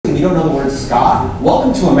you don't know the word ska?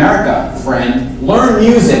 Welcome to America, friend. Learn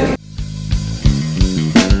music.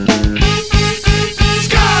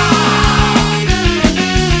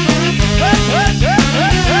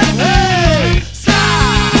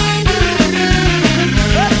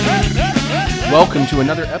 Welcome to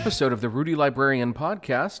another episode of the Rudy Librarian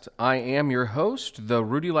Podcast. I am your host, the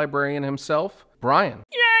Rudy Librarian himself, Brian.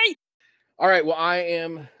 Yay! All right, well, I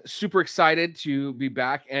am super excited to be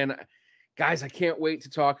back, and guys, I can't wait to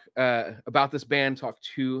talk about this band, talk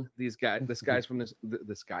to these guys, this guy from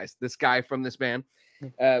this band,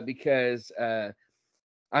 because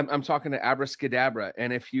I'm talking to Abraskadabra,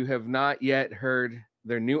 and if you have not yet heard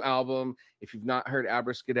their new album, if you've not heard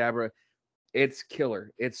Abraskadabra, it's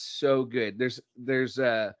killer. It's so good.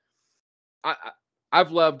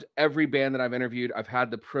 I've loved every band that I've interviewed. I've had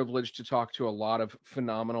the privilege to talk to a lot of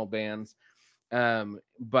phenomenal bands.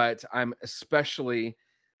 But I'm especially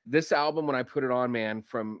this album, when I put it on, man,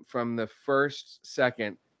 from the first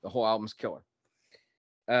second, the whole album's killer.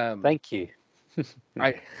 Thank you.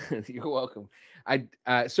 You're welcome.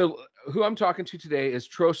 So who I'm talking to today is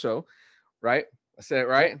Trosso, right? I said it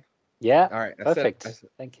right? Yeah. All right. Perfect.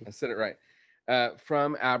 Thank you. I said it right.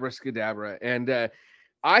 From Abraskadabra. And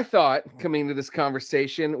I thought coming to this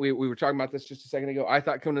conversation, we were talking about this just a second ago. I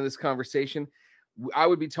thought coming to this conversation, I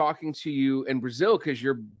would be talking to you in Brazil because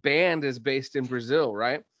your band is based in Brazil,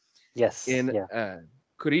 right? Yes. In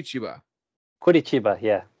Curitiba. Curitiba,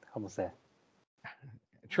 yeah. Almost there.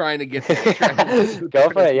 Trying to get there. Go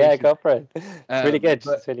for it. Yeah, go for it. It's really good.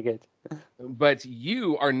 It's really good. But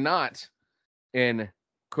you are not in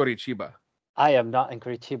Curitiba. I am not in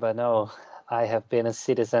Curitiba, no. I have been a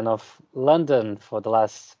citizen of London for the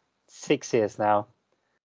last 6 years now.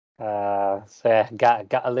 So yeah,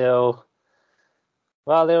 got a little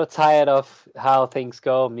tired of how things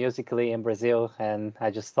go musically in Brazil, and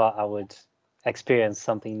I just thought I would experience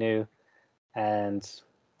something new. And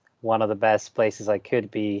one of the best places I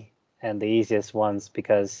could be, and the easiest ones,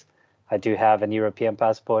 because I do have an European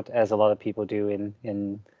passport, as a lot of people do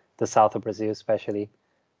in the south of Brazil, especially.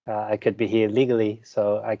 I could be here legally,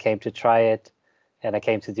 so I came to try it, and I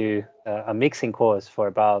came to do a mixing course for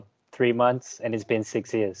about 3 months, and it's been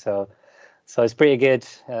 6 years. So it's pretty good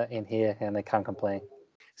in here, and I can't complain.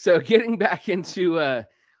 So getting back into what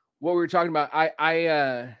we were talking about,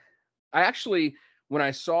 I actually, when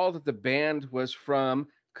I saw that the band was from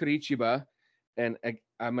Curitiba, and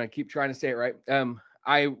I'm gonna keep trying to say it right, it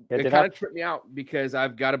kind of tripped me out because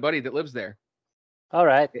I've got a buddy that lives there. All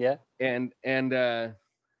right, yeah. And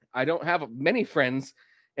I don't have many friends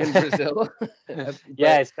in Brazil.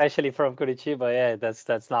 Yeah, especially from Curitiba. Yeah,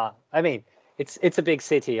 that's not. I mean, it's a big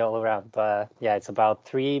city all around, but yeah, it's about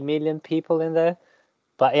 3 million people in there.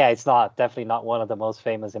 But yeah, it's definitely not one of the most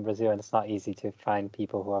famous in Brazil, and it's not easy to find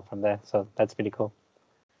people who are from there. So that's pretty cool.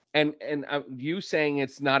 And you saying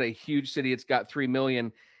it's not a huge city, it's got 3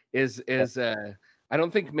 million is I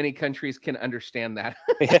don't think many countries can understand that.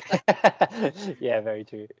 Yeah, very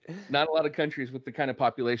true. Not a lot of countries with the kind of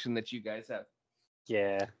population that you guys have.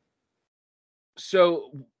 Yeah.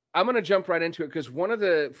 So I'm going to jump right into it, because one of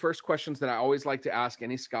the first questions that I always like to ask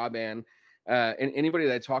any ska band, and anybody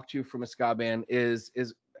that I talk to from a ska band is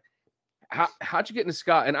how'd you get into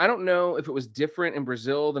ska? And I don't know if it was different in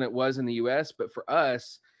Brazil than it was in the US, but for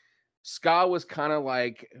us, ska was kind of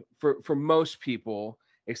like, for most people,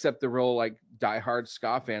 except the real like diehard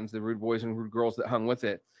ska fans, the rude boys and rude girls that hung with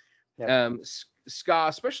it. Yep. Ska,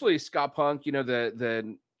 especially ska punk, you know,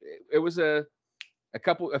 it was a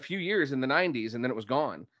few years in the 90s, and then it was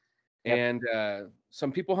gone. Yep. And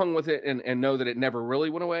some people hung with it and know that it never really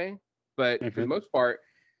went away, but for the most part,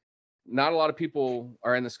 not a lot of people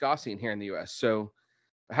are in the ska scene here in the US. So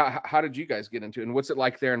how did you guys get into it, and what's it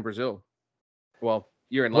like there in Brazil? Well,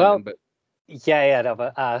 you're in London, but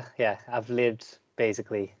I've lived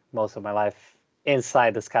basically most of my life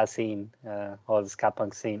inside the ska scene, or the ska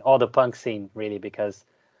punk scene, or the punk scene, really, because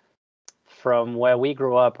from where we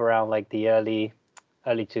grew up around like the early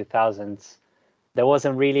 2000s, there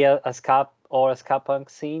wasn't really a ska or a ska punk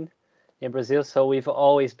scene in Brazil. So we've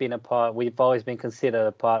always been considered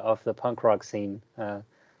a part of the punk rock scene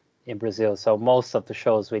in Brazil. So most of the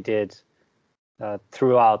shows we did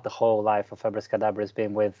throughout the whole life of Abraskadabra has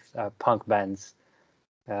been with punk bands.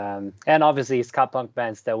 And obviously ska punk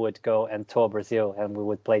bands that would go and tour Brazil, and we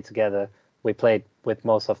would play together. We played with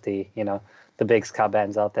most of the big ska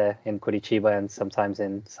bands out there in Curitiba, and sometimes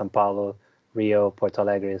in São Paulo, Rio, Porto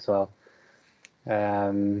Alegre as well.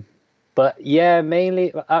 But yeah,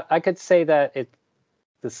 mainly I could say that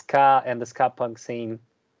the ska and the ska punk scene,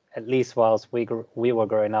 at least whilst we were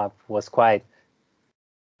growing up, was quite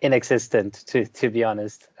inexistent, to be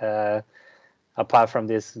honest. apart from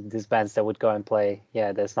these bands that would go and play,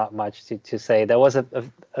 yeah, there's not much to say. There was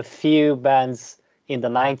a few bands in the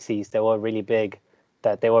 90s that were really big,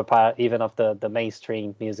 that they were part even of the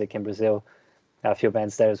mainstream music in Brazil. A few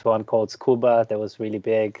bands. There's one called Scuba that was really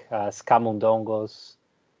big, Scamundongos,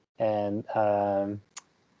 and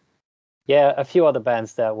yeah, a few other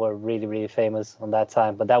bands that were really, really famous on that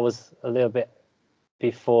time. But that was a little bit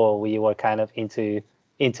before we were kind of into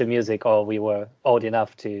music, or we were old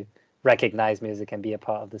enough to recognize music and be a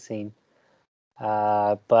part of the scene.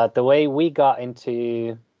 But the way we got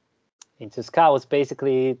into ska was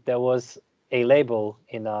basically, there was a label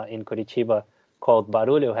in Curitiba called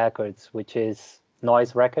Barulho Records, which is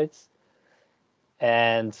noise records,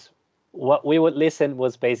 and what we would listen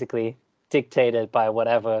was basically dictated by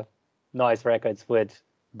whatever noise records would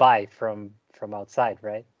buy from outside,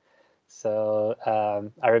 right? So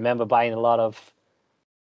I remember buying a lot of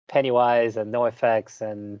Pennywise and NoFX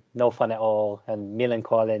and No Fun at All and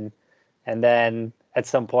Millencolin, and then at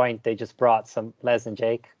some point they just brought some Les and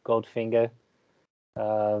Jake, Goldfinger.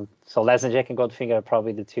 So Les and Jake and Goldfinger are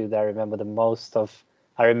probably the two that I remember the most of.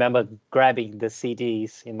 I remember grabbing the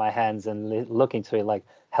CDs in my hands and looking to it like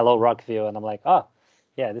Hello Rockville, and I'm like, oh,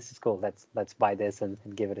 yeah, this is cool. Let's buy this and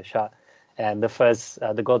give it a shot. And the first,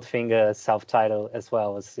 the Goldfinger self-titled as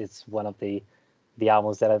well, it's one of the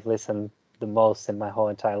albums that I've listened the most in my whole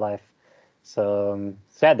entire life. So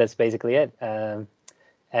yeah, that's basically it.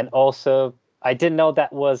 And also, I didn't know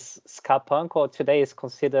that was ska punk, or today is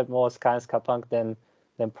considered more ska and ska punk than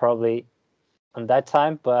probably on that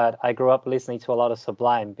time. But I grew up listening to a lot of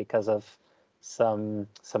Sublime because of some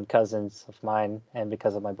cousins of mine and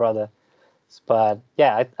because of my brother. But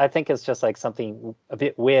yeah, I think it's just like something a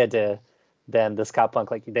bit weirder than the ska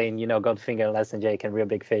punk, like then Goldfinger, Les and Jake, and Real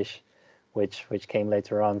Big Fish, which came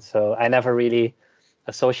later on. So I never really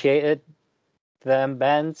associated them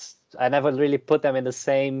bands. I never really put them in the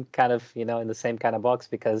same kind of in the same kind of box,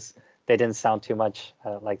 because they didn't sound too much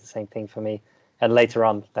like the same thing for me. And later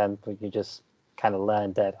on, then you just kind of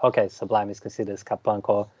learned that, okay, Sublime is considered ska punk,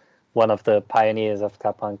 or one of the pioneers of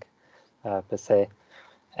ska punk per se.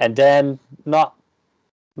 And then not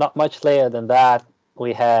much later than that,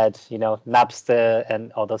 we had Napster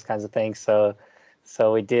and all those kinds of things. So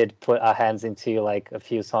we did put our hands into like a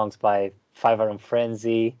few songs by Five Iron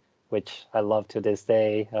Frenzy, which I love to this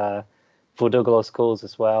day. Voodoo Glow Skulls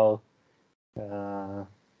as well. And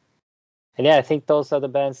yeah, I think those are the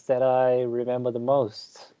bands that I remember the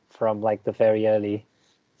most from like the very early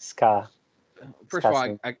ska. First of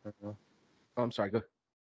all, oh, I'm sorry. Go.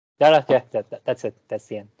 No, yeah, that's it. That's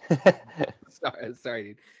the end. Sorry,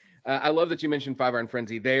 dude. I love that you mentioned Five Iron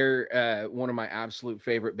Frenzy. They're one of my absolute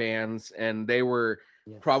favorite bands, and they were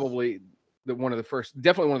probably definitely one of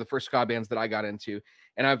the first ska bands that I got into.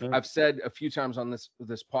 And I've said a few times on this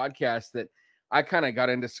podcast that I kind of got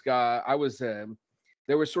into ska. I was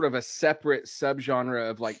there was sort of a separate subgenre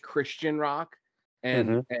of like Christian rock,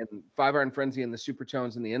 and Five Iron Frenzy and the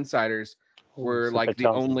Supertones and the Insiders were like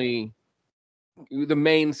the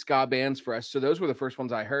main ska bands for us. So those were the first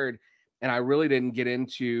ones I heard, and I really didn't get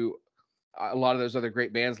into a lot of those other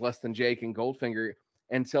great bands, Less Than Jake and Goldfinger,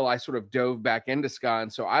 until I sort of dove back into ska.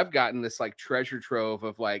 And so I've gotten this like treasure trove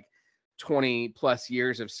of like 20 plus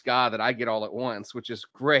years of ska that I get all at once, which is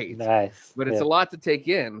great. Nice. But it's a lot to take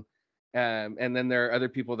in. And then there are other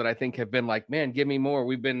people that I think have been like, man, give me more.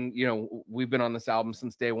 We've been on this album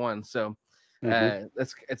since day one. So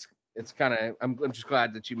it's kind of, I'm just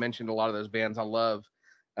glad that you mentioned a lot of those bands. I love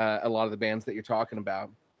a lot of the bands that you're talking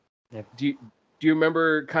about. Yep. Do you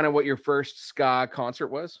remember kind of what your first ska concert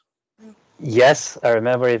was? Yes, I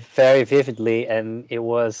remember it very vividly, and it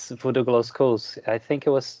was Voodoo Glow Skulls. I think it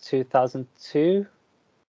was 2002,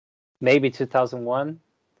 maybe 2001.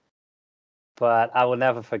 But I will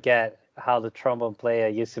never forget how the trombone player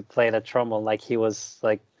used to play the trombone like he was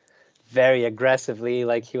like very aggressively,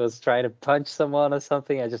 like he was trying to punch someone or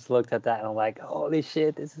something. I just looked at that and I'm like, holy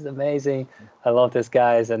shit, this is amazing. I love this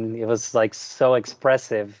guys, and it was like so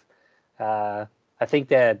expressive. I think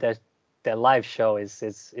their live show is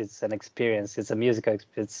an experience. It's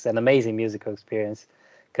an amazing musical experience,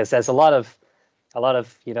 because there's a lot of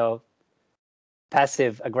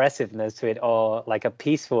passive aggressiveness to it, or like a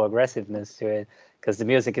peaceful aggressiveness to it, because the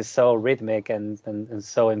music is so rhythmic and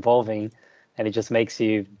so involving, and it just makes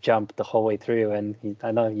you jump the whole way through. And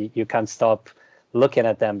I know you can't stop looking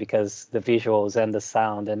at them, because the visuals and the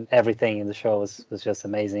sound and everything in the show was just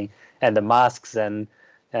amazing, and the masks and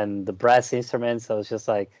the brass instruments. I was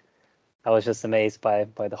just amazed by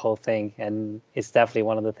the whole thing. And it's definitely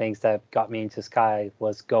one of the things that got me into ska,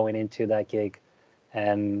 was going into that gig,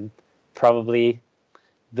 and probably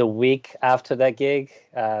the week after that gig,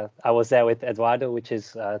 I was there with Eduardo, which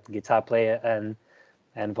is the guitar player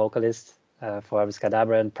and vocalist for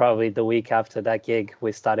Abraskadabra. And probably the week after that gig,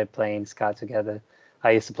 we started playing ska together.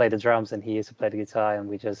 I used to play the drums and he used to play the guitar, and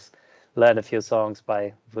we just learned a few songs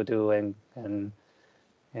by Voodoo and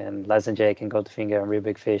Les and Jake and Goldfinger and Real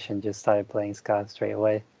Big Fish, and just started playing ska straight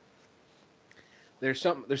away. There's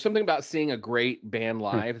something about seeing a great band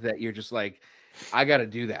live that you're just like, I got to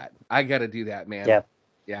do that. I got to do that, man. Yeah.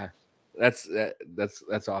 Yeah. That's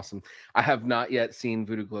awesome. I have not yet seen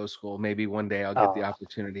Voodoo Glow School. Maybe one day I'll get the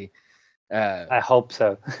opportunity. I hope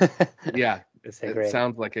so. Yeah. It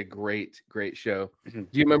sounds like a great show. Do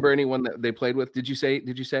you remember anyone that they played with? Did you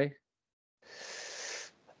say?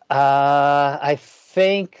 I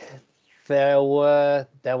think there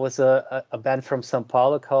was a band from São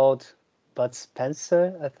Paulo called Bud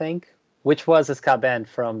Spencer, I think, which was a ska band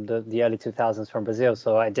from the early 2000s from Brazil.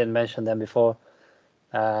 So I didn't mention them before.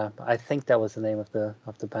 I think that was the name of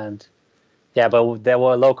the band. Yeah, but there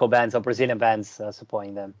were local bands or Brazilian bands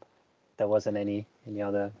supporting them. There wasn't any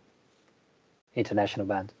other international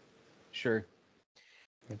band. Sure.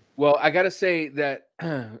 Well, I got to say that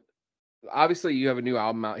obviously you have a new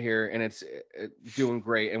album out here and it's doing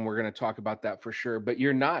great, and we're going to talk about that for sure. But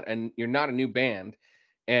you're not a new band,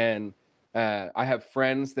 and I have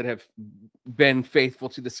friends that have been faithful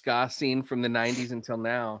to the ska scene from the 90s until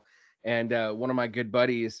now. And one of my good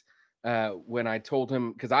buddies, when I told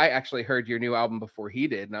him, because I actually heard your new album before he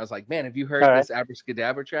did, and I was like, man, have you heard this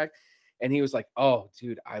Abraskadabra track? And he was like, oh,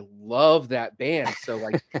 dude, I love that band. So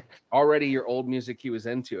like already your old music, he was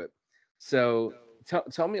into it. So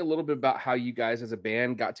tell me a little bit about how you guys as a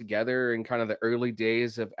band got together and kind of the early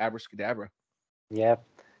days of Abraskadabra. Yeah.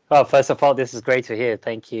 Well, first of all, this is great to hear.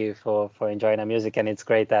 Thank you for enjoying our music, and it's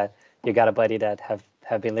great that you got a buddy that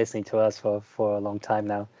have been listening to us for a long time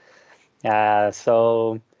now.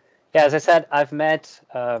 So yeah, as I said, I've met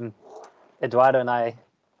Eduardo and I.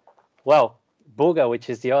 Well, Buga, which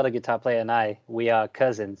is the other guitar player, and we are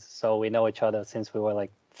cousins, so we know each other since we were like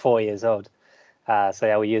 4 years old. So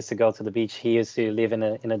yeah, we used to go to the beach. He used to live in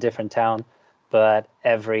a different town, but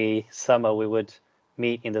every summer we would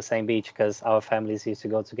meet in the same beach because our families used to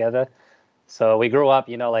go together. So we grew up,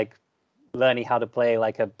 like learning how to play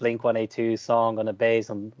like a Blink-182 song on the bass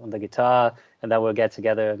on the guitar, and then we'll get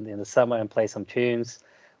together in the summer and play some tunes.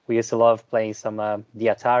 We used to love playing some the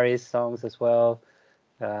Atari songs as well,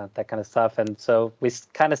 that kind of stuff. And so we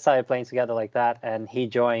kind of started playing together like that, and he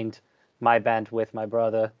joined my band with my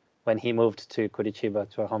brother when he moved to Curitiba,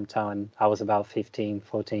 to our hometown, and I was about 15,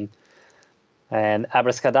 14. And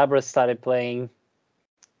Abraskadabra started playing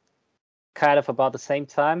kind of about the same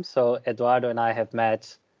time. So Eduardo and I have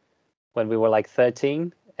met when we were like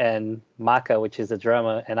 13, and Maka, which is the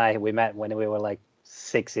drummer, and we met when we were like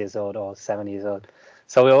 6 years old or 7 years old.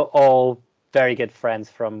 So we were all very good friends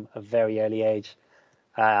from a very early age.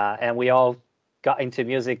 And we all got into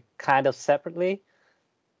music kind of separately.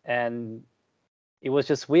 And it was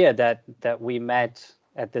just weird that we met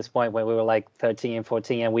at this point when we were like 13 and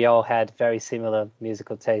 14, and we all had very similar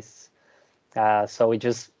musical tastes. So we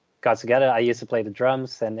just got together. I used to play the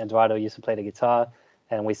drums, and Eduardo used to play the guitar,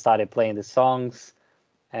 and we started playing the songs.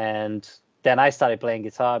 And then I started playing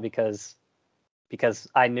guitar because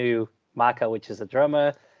I knew Maka, which is a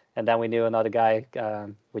drummer, and then we knew another guy,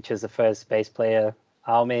 which is the first bass player,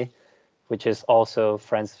 Almi, which is also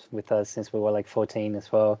friends with us since we were like 14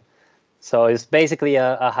 as well. So it's basically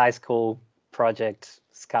a high school project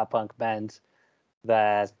ska punk band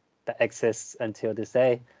that exists until this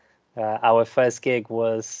day. Our first gig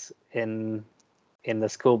was in the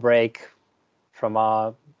school break from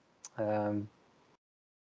our, I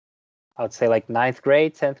would say like 9th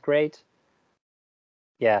grade, 10th grade.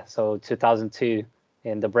 Yeah, so 2002,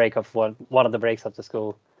 in the break of one of the breaks of the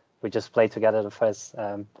school, we just played together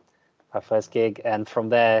our first gig, and from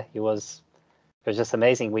there it was just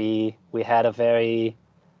amazing. We had a very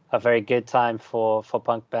good time for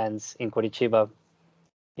punk bands in Curitiba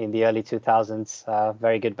in the early 2000s.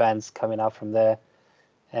 Very good bands coming out from there,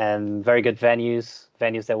 and very good venues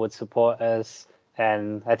that would support us.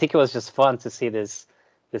 And I think it was just fun to see this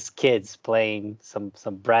kids playing some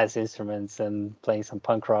brass instruments and playing some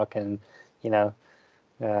punk rock, and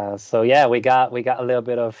so yeah, we got a little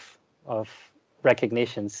bit of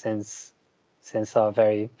recognition since our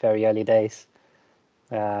very very early days,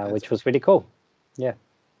 which was really cool. Yeah,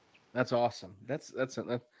 that's awesome. That's it's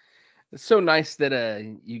so nice that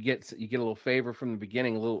you get a little favor from the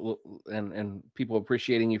beginning, a little and people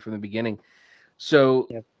appreciating you from the beginning. So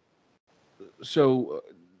yep. so,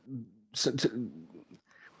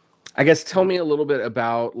 I guess tell me a little bit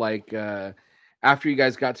about like after you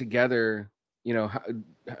guys got together, you know,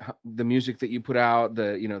 the music that you put out,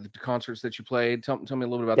 the, you know, the concerts that you played. Tell me a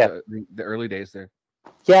little bit Yeah. about the early days there.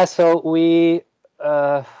 Yeah, so we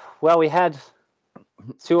had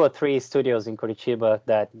 2 or 3 studios in Curitiba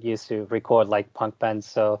that used to record like punk bands.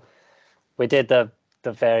 So we did the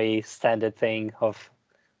very standard thing of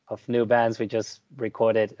new bands. We just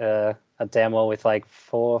recorded a demo with like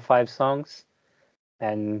 4 or 5 songs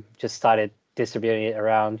and just started distributing it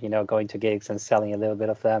around, going to gigs and selling a little bit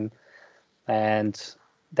of them. And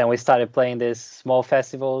then we started playing these small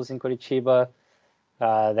festivals in Curitiba.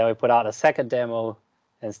 Then we put out a second demo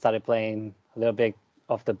and started playing a little bit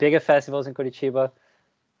of the bigger festivals in Curitiba.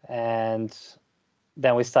 And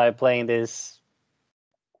then we started playing these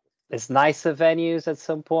nicer venues at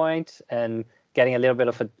some point and getting a little bit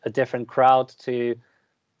of a different crowd to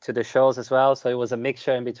the shows as well. So it was a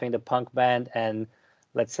mixture in between the punk band and,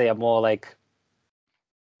 let's say, a more like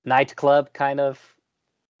nightclub kind of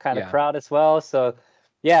crowd as well. So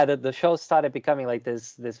yeah, the show started becoming like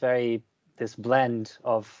this blend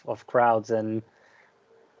of crowds, and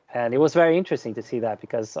it was very interesting to see that,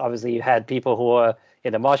 because obviously you had people who were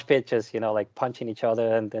in the mosh pit just, like punching each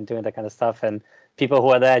other and doing that kind of stuff, and people who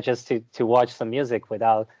were there just to watch some music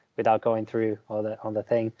without going through on the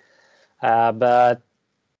thing. But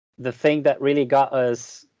the thing that really got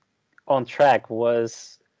us on track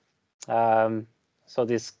was so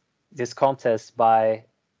this contest by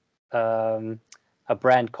a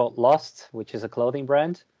brand called Lost, which is a clothing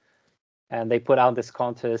brand, and they put out this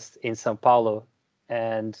contest in São Paulo,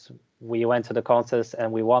 and we went to the contest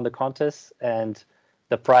and we won the contest, and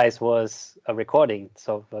the prize was a recording,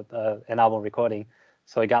 so an album recording.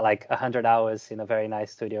 So we got like 100 hours in a very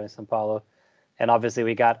nice studio in São Paulo, and obviously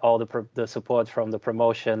we got all the support from the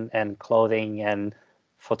promotion and clothing and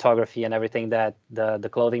photography and everything that the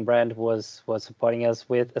clothing brand was supporting us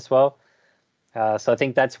with as well. So I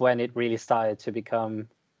think that's when it really started to become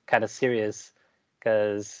kind of serious,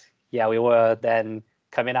 because yeah, we were then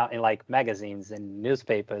coming out in like magazines and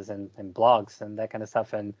newspapers and blogs and that kind of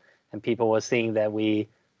stuff, and people were seeing that we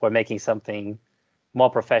were making something more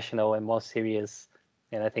professional and more serious.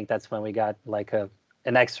 And I think that's when we got like an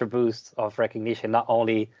extra boost of recognition, not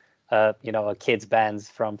only a kids bands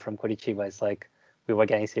from Curitiba. It's like we were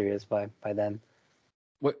getting serious by then.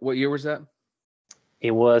 What year was that?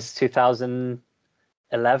 It was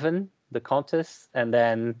 2011, the contest, and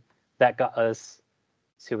then that got us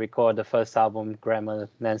to record the first album, Grandma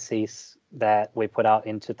Nancy's, that we put out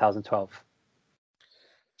in 2012.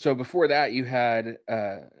 So before that, you had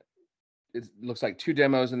it looks like 2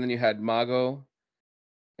 demos, and then you had Mago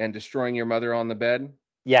and Destroying Your Mother on the Bed.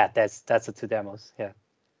 Yeah, that's the 2 demos. Yeah.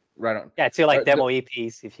 Right on. Yeah, 2 like demo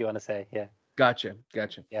EPs, if you want to say. Yeah. Gotcha.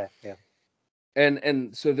 Yeah.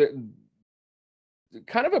 And so there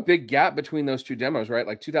kind of a big gap between those 2 demos, right?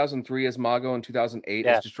 Like 2003 is Mago and 2008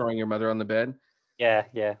 is Destroying Your Mother on the Bed. Yeah.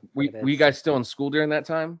 Were you guys still in school during that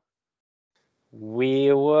time?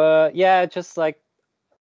 We were, just like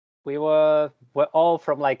we're all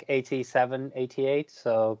from like 87, 88.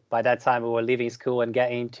 So by that time we were leaving school and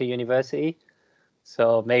getting to university.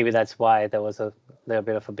 So maybe that's why there was a little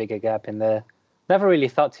bit of a bigger gap in there. Never really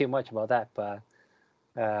thought too much about that, but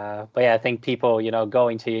yeah, I think people,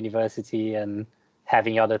 going to university and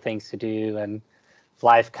having other things to do and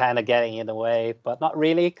life kind of getting in the way, but not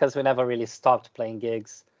really, because we never really stopped playing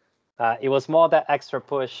gigs. It was more that extra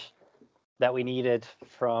push that we needed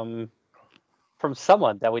from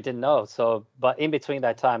someone that we didn't know. So, but in between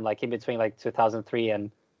that time, like in between like 2003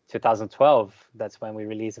 and 2012, that's when we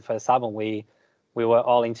released the first album. We were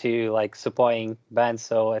all into like supporting bands.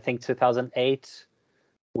 So I think 2008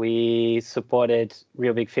 we supported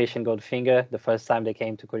Real Big Fish and Goldfinger the first time they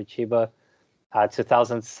came to Curitiba.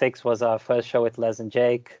 2006 was our first show with Les and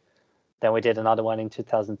Jake. Then we did another one in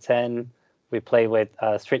 2010. We played with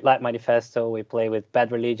Streetlight Manifesto. We played with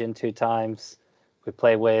Bad Religion 2 times. We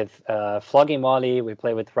played with Flogging Molly. We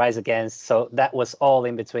played with Rise Against. So that was all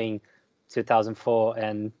in between 2004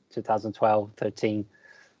 and 2012, 13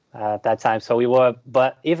 that time. So we were,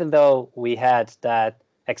 but even though we had that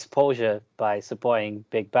exposure by supporting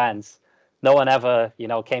big bands, no one ever,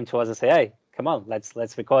 came to us and say, "Hey, come on,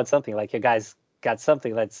 let's record something. Like, you guys got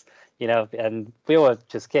something. Let's," and we were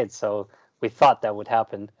just kids. So we thought that would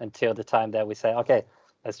happen until the time that we said, "Okay,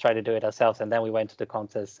 let's try to do it ourselves." And then we went to the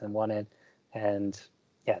contest and won it. And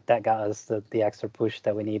yeah, that got us the extra push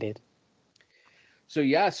that we needed. So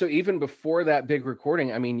yeah, so even before that big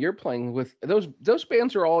recording, I mean, you're playing with those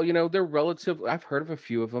bands are all, they're relative. I've heard of a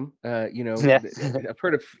few of them. Yeah. I've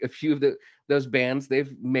heard of a few of those bands.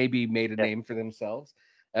 They've maybe made a name for themselves.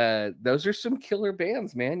 Those are some killer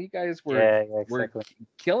bands, man. You guys were exactly.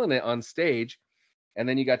 killing it on stage. and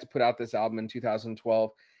then you got to put out this album in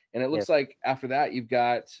 2012, and it looks Yes. like after that you've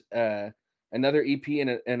got another EP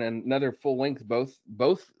and another full length.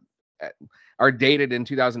 Both are dated in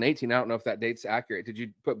 2018. I don't know if that date's accurate. Did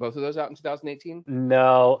you put both of those out in 2018?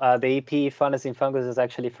 No, the EP Funnels in Fungus is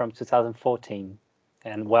actually from 2014,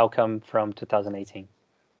 and Welcome from 2018.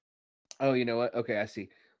 Oh, you know what? Okay, I see.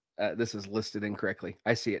 This is listed incorrectly.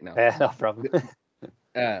 I see it now. No problem.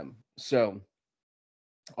 So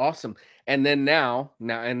awesome. And then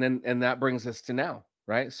and that brings us to now,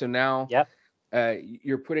 right? So now, Yep.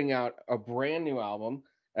 you're putting out a brand new album.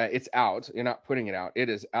 It's out. You're not putting it out. It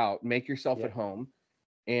is out. Make Yourself Yep. at Home.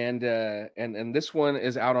 And this one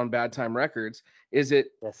is out on Bad Time Records. Is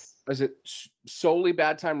it Yes. solely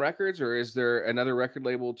Bad Time Records, or is there another record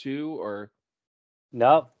label too, or?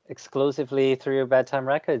 No, exclusively through Bad Time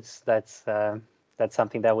Records. That's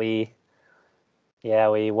something that we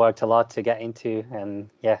worked a lot to get into, and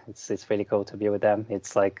yeah, it's really cool to be with them.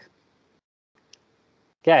 It's like,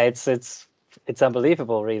 yeah, it's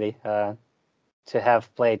unbelievable, really, to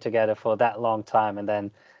have played together for that long time, and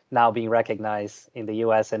then now being recognized in the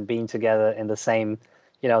US and being together in the same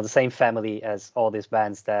family as all these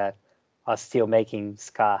bands that are still making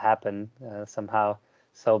ska happen somehow.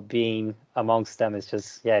 So being amongst them is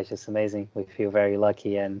just amazing. We feel very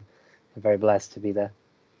lucky and very blessed to be there.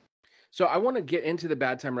 So I want to get into the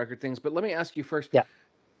Bad Time Record things, but let me ask you first. Yeah.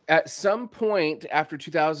 At some point after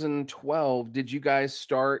 2012, did you guys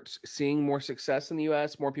start seeing more success in the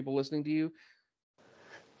US, more people listening to you?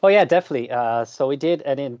 Oh yeah, definitely. So we did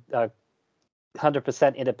an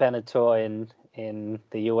 100% independent tour in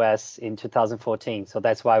the US in 2014. So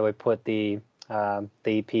that's why we put the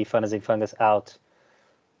EP Funnels in Fungus out.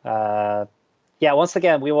 Once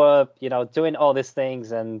again, we were doing all these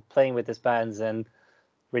things and playing with these bands and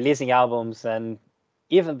releasing albums, and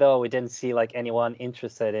even though we didn't see like anyone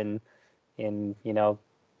interested in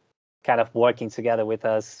kind of working together with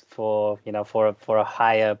us for a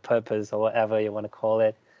higher purpose or whatever you want to call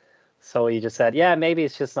it. So you just said, yeah, maybe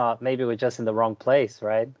we're just in the wrong place,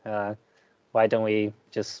 right? Why don't we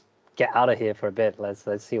just get out of here for a bit? Let's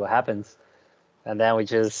see what happens. And then we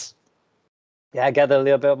just gathered a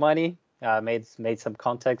little bit of money, made some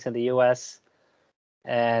contacts in the US,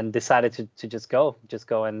 and decided to just go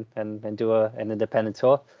and do an independent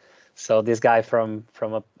tour. So this guy from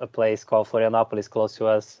a place called Florianopolis, close to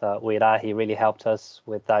us, Uira, he really helped us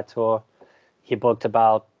with that tour. He booked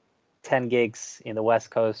about 10 gigs in the West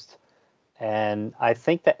Coast. And I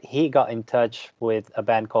think that he got in touch with a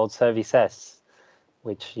band called Services,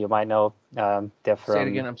 which you might know. They're from... Say it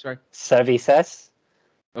again, I'm sorry. Services.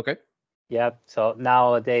 Okay. Yeah. So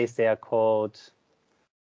nowadays they are called...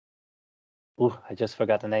 Ooh, I just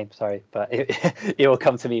forgot the name. Sorry, but it will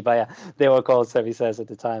come to me. But yeah, they were called Services at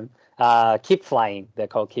the time. Keep Flying. They're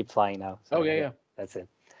called Keep Flying now. So oh, yeah. That's it.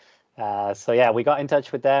 So yeah, we got in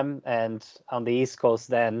touch with them, and on the East Coast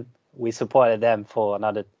then, we supported them for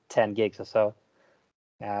another 10 gigs or so.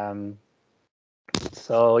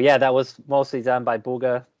 So yeah, that was mostly done by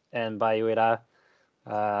Buga and by Uira.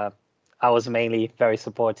 I was mainly very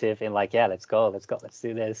supportive in like, yeah, let's go, let's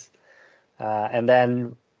do this. And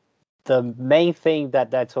then the main thing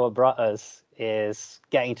that tour brought us is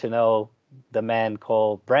getting to know the man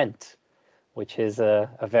called Brent, which is a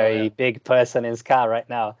very big person in ska right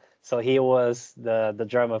now. So he was the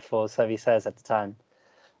drummer for Services at the time.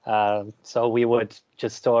 So we would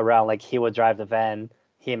just tour around, like he would drive the van,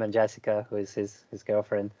 him and Jessica, who is his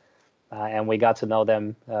girlfriend, and we got to know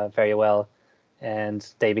them very well, and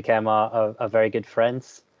they became a very good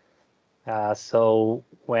friends. So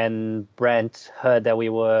when Brent heard that we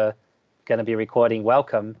were going to be recording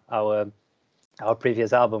Welcome, our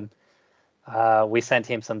previous album, we sent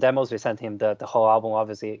him some demos. We sent him the whole album,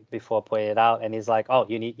 obviously, before putting it out, and he's like, "Oh,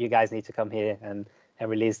 you guys need to come here and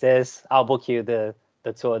release this. I'll book you the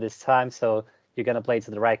tour this time, so you're gonna play to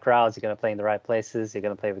the right crowds, you're gonna play in the right places, you're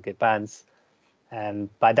gonna play with good bands." And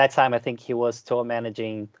by that time, I think he was tour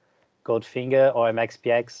managing Goldfinger or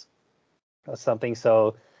MXPX or something.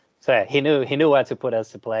 So yeah, he knew where to put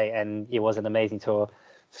us to play, and it was an amazing tour.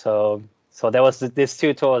 So there was these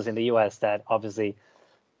two tours in the US that obviously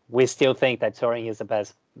we still think that touring is the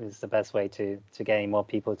best way to getting more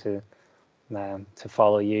people to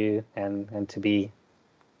follow you and to be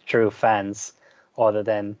true fans, other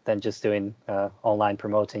than just doing online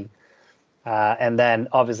promoting. And then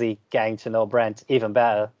obviously getting to know Brent even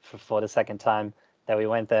better for the second time that we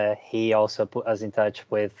went there. He also put us in touch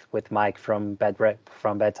with Mike from Bad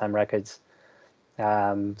Time Records.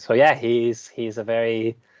 So yeah, he's a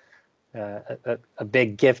very a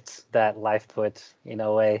big gift that life put in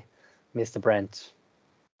a way, Mr. Brent.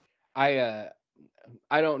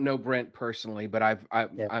 I don't know Brent personally, but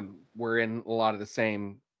Yeah, we're in a lot of the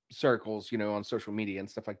same circles, on social media and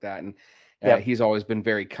stuff like that. And yep, he's always been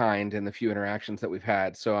very kind in the few interactions that we've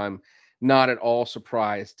had. So I'm not at all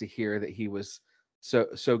surprised to hear that he was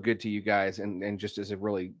so good to you guys and just as a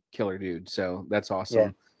really killer dude. So that's yeah,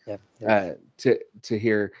 awesome yeah, yes. to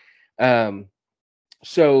hear. Um,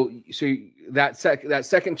 so that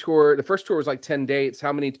second tour, the first tour was like 10 dates.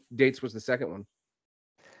 How many dates was the second one?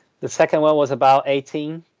 The second one was about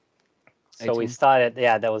 18. So we 18. started,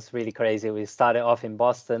 yeah, that was really crazy. We started off in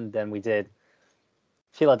Boston, then we did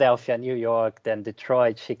Philadelphia, New York, then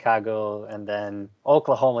Detroit, Chicago, and then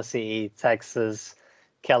Oklahoma City, Texas,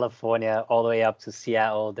 California, all the way up to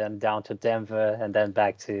Seattle, then down to Denver, and then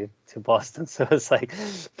back to Boston. So it's like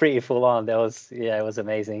pretty full on. Yeah, it was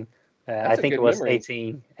amazing. I That's a think it good was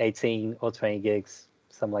memory. 18 or 20 gigs,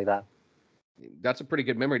 something like that. That's a pretty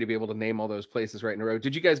good memory to be able to name all those places right in a row.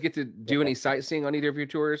 Did you guys get to do Yeah. any sightseeing on either of your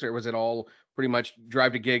tours, or was it all pretty much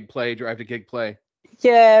drive to gig, play, drive to gig, play?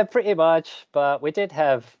 Yeah, pretty much. But we did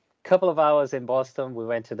have a couple of hours in Boston. We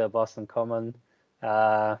went to the Boston Common.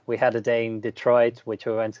 We had a day in Detroit, which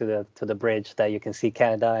we went to the bridge that you can see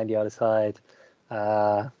Canada on the other side.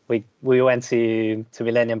 We went to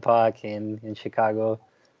Millennium Park in Chicago.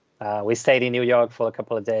 We stayed in New York for a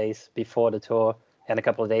couple of days before the tour and a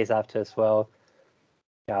couple of days after as well.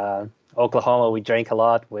 Oklahoma, we drank a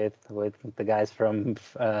lot with the guys from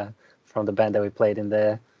the band that we played in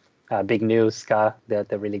there. Big News, Ska, they're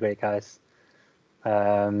really great guys.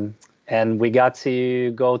 And we got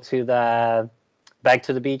to go to the Back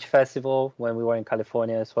to the Beach Festival when we were in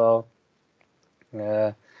California as well.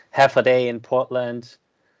 Half a day in Portland,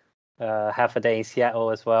 half a day in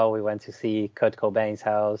Seattle as well. We went to see Kurt Cobain's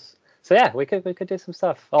house. So yeah, we could do some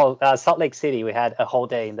stuff. Oh, Salt Lake City, we had a whole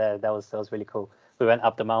day in there. That was really cool. We went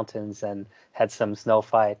up the mountains and had some snow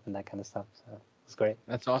fight and that kind of stuff. So it was great.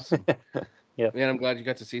 That's awesome. Yeah. Man, I'm glad you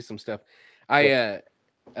got to see some stuff. Yep.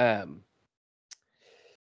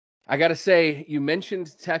 I gotta say, you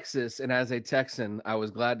mentioned Texas, and as a Texan, I was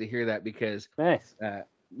glad to hear that because Nice.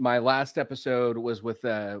 my last episode was with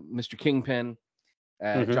Mr. Kingpin,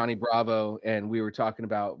 Hmm. Johnny Bravo, and we were talking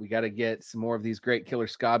about we got to get some more of these great killer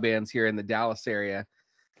ska bands here in the Dallas area.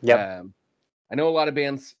 Yep. Um, I know a lot of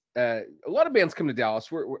bands. A lot of bands come to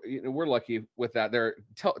Dallas. We're lucky with that.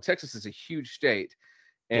 Texas is a huge state,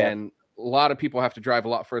 Yep. and a lot of people have to drive a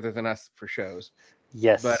lot further than us for shows. But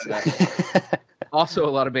Yes. also, a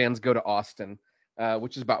lot of bands go to Austin,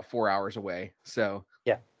 which is about 4 hours away. So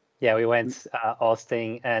Yeah. Yeah, we went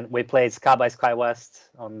Austin and we played Ska by Sky West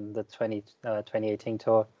on the 2018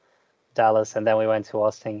 tour, Dallas, and then we went to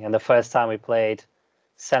Austin. And the first time we played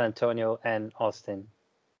San Antonio and Austin.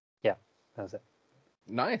 Yeah, that was it.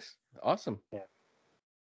 nice, awesome. Yeah.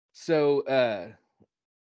 So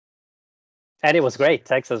And it was great.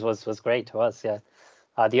 Texas was great to us. Yeah.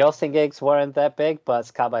 The Austin gigs weren't that big, but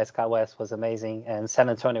Ska by Sky West was amazing, and San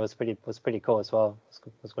Antonio was pretty cool as well.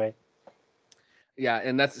 Was great. yeah,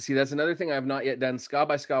 and that's another thing I have not yet done. Ska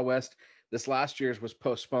by Ska West. This last year's was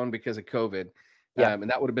postponed because of COVID, Yeah. and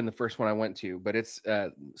that would have been the first one I went to. But it's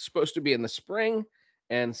supposed to be in the spring,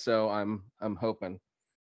 and so I'm hoping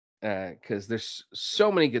because there's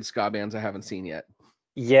so many good ska bands I haven't seen yet.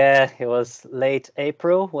 Yeah, it was late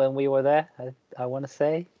April when we were there. I want to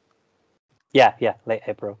say. Yeah, late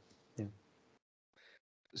April. Yeah.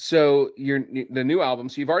 So the new album.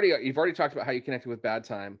 So you've already talked about how you connected with Bad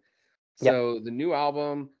Time. Yep. So the new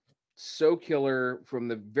album, so killer from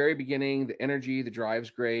the very beginning. The energy, the drive's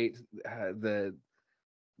great. The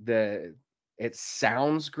it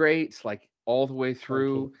sounds great, like all the way Thank you.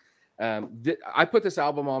 through. I put this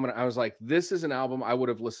album on and I was like, this is an album I would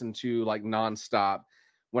have listened to like nonstop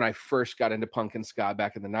when I first got into punk and ska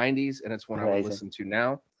back in the 90s, and it's one I would Amazing. listen to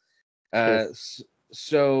now. Cheers.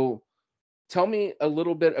 So tell me a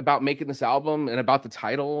little bit about making this album and about the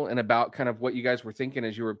title and about kind of what you guys were thinking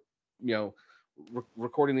as you were, you know,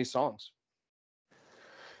 recording these songs.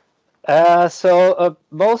 So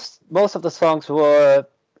most of the songs were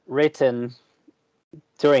written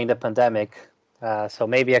during the pandemic. So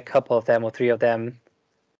maybe a couple of them or three of them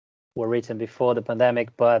were written before the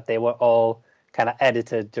pandemic, but they were all kind of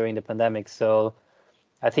edited during the pandemic. So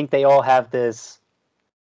I think they all have this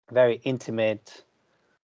very intimate,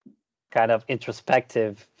 kind of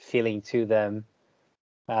introspective feeling to them,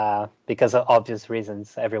 because of obvious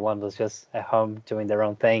reasons. Everyone was just at home doing their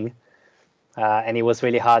own thing. And it was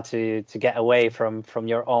really hard to get away from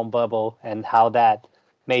your own bubble and how that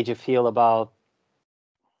made you feel about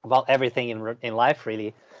everything in life,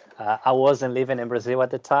 really. I wasn't living in Brazil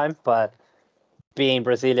at the time, but being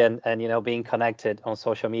Brazilian and being connected on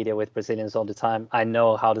social media with Brazilians all the time, I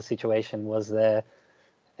know how the situation was there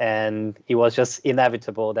and it was just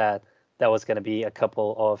inevitable that there was going to be a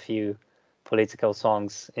couple or a few political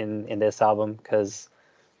songs in this album, because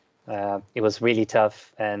it was really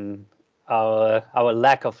tough, and our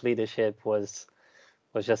lack of leadership was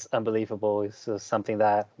just unbelievable. It's just something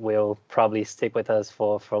that will probably stick with us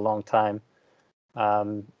for a long time.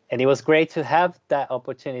 And it was great to have that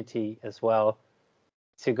opportunity as well,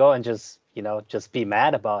 to go and just be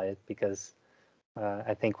mad about it, because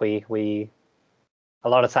I think we a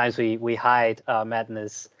lot of times we hide our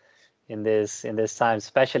madness in this time,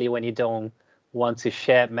 especially when you don't want to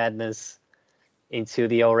share madness into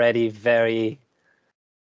the already very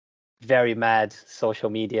mad social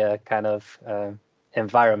media kind of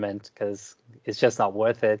environment, because it's just not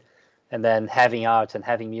worth it. And then having art and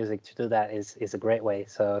having music to do that is a great way.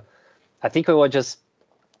 So I think we were just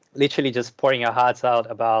literally just pouring our hearts out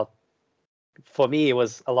about, for me, it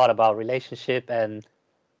was a lot about relationship and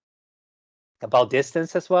about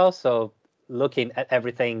distance as well. So looking at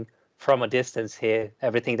everything from a distance here,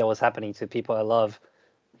 everything that was happening to people I love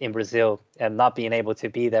in Brazil, and not being able to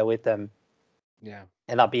be there with them. Yeah.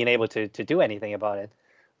 And not being able to do anything about it.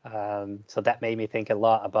 So that made me think a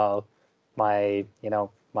lot about my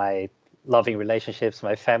loving relationships,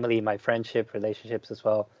 my family, my friendship relationships as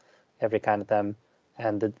well, every kind of them,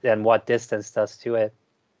 and what distance does to it.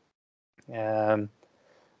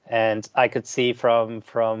 And I could see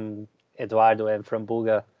from Eduardo and from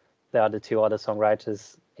Buga, the other two other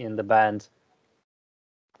songwriters in the band,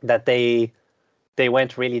 that they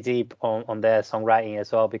went really deep on their songwriting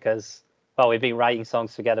as well, because, well, we've been writing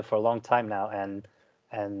songs together for a long time now,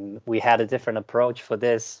 and we had a different approach for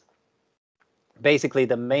this. Basically,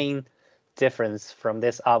 the main difference from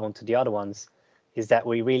this album to the other ones is that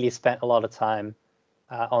we really spent a lot of time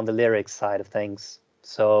on the lyrics side of things.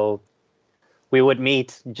 So we would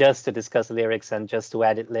meet just to discuss lyrics and just to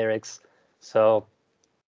edit lyrics. So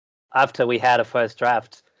after we had a first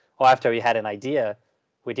draft, or after we had an idea,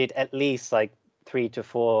 we did at least like 3 to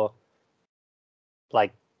 4,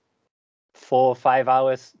 like 4 or 5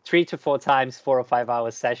 hours, 3 to 4 times 4 or 5 hour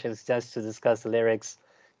sessions just to discuss the lyrics,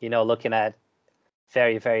 looking at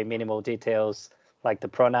very, very minimal details, like the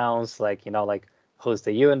pronouns, like, like who's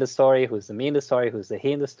the you in the story, who's the me in the story, who's the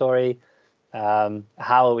he in the story. How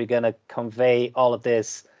are we going to convey all of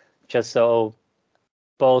this just so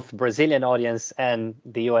both Brazilian audience and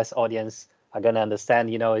the US audience are going to understand,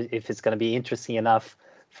 if it's going to be interesting enough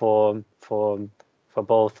for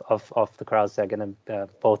both of the crowds that are going to,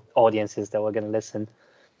 both audiences that were going to listen.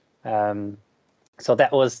 So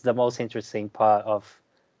that was the most interesting part of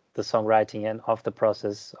the songwriting and of the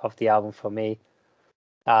process of the album for me.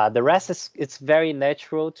 The rest it's very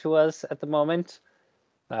natural to us at the moment.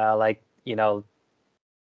 Like,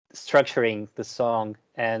 structuring the song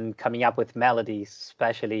and coming up with melodies,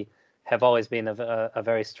 especially, have always been a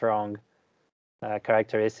very strong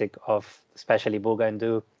characteristic of especially Buga and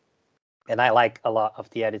Du. And I like a lot of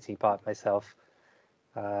the editing part myself.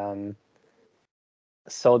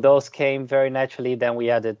 So those came very naturally. Then we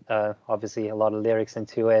added obviously a lot of lyrics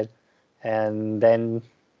into it, and then,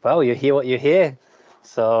 well, you hear what you hear.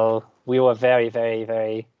 So we were very, very,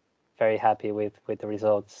 very, very happy with the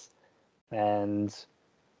results, and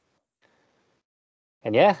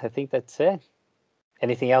yeah, I think that's it.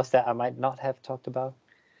 Anything else that I might not have talked about?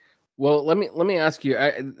 Well, let me ask you.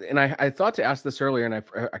 I thought to ask this earlier, and I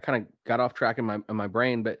kind of got off track in my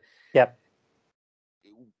brain. But Yep.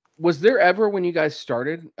 Was there ever, when you guys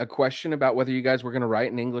started, a question about whether you guys were going to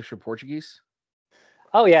write in English or Portuguese?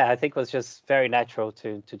 Oh yeah, I think it was just very natural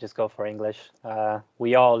to just go for English.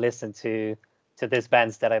 We all listened to these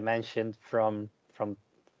bands that I mentioned from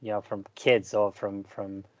kids, or from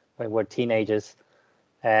when we're teenagers,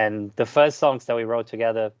 and the first songs that we wrote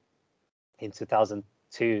together in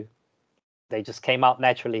 2002, they just came out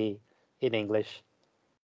naturally in English.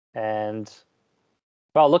 And,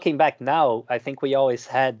 well, looking back now, I think we always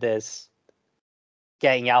had this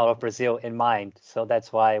getting out of Brazil in mind, so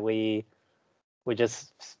that's why we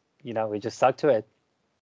just stuck to it.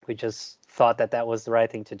 We just thought that was the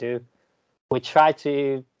right thing to do. We tried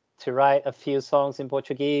to write a few songs in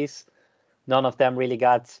Portuguese. None of them really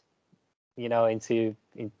got into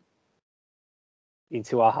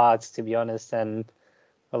our hearts, to be honest. And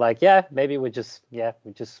we're like, yeah, maybe we just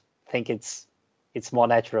think it's more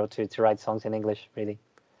natural to write songs in English, really.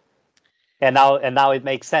 And now it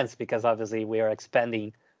makes sense, because obviously we are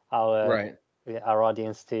expanding our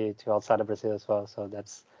audience to outside of Brazil as well. So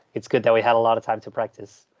it's good that we had a lot of time to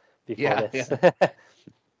practice before this. Yeah.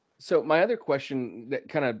 So my other question, that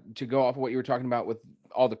kind of to go off of what you were talking about with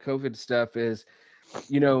all the COVID stuff, is,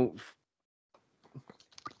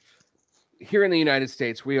 here in the United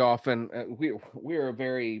States, we often we're a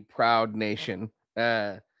very proud nation.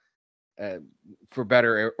 For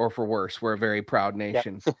better or for worse, we're a very proud Yeah.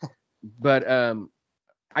 nation. But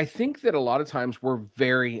I think that a lot of times we're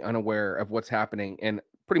very unaware of what's happening in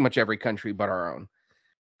pretty much every country but our own.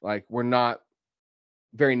 Like, we're not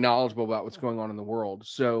very knowledgeable about what's going on in the world.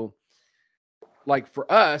 So, like,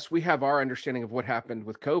 for us, we have our understanding of what happened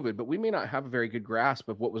with COVID, but we may not have a very good grasp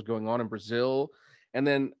of what was going on in Brazil. And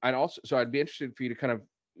then I'd be interested for you to kind of,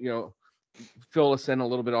 fill us in a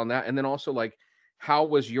little bit on that. And then also, like, how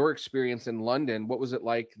was your experience in London? What was it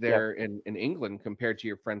like Yeah. there in England compared to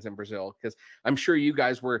your friends in Brazil? Because I'm sure you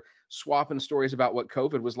guys were swapping stories about what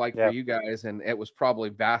COVID was like for Yeah. you guys, and it was probably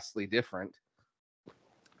vastly different.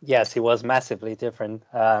 Yes, it was massively different.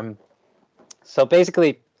 So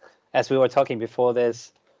basically, as we were talking before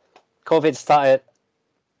this, COVID started,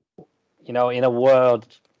 in a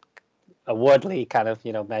worldly kind of,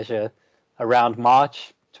 measure around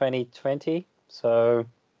March 2020. So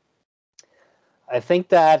I think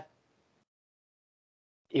that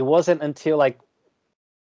it wasn't until like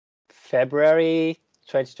February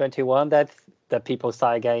 2021 that people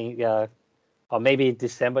started getting, or maybe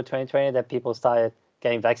December 2020 that people started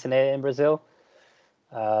getting vaccinated in Brazil.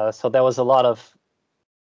 So there was a lot of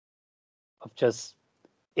just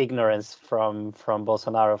ignorance from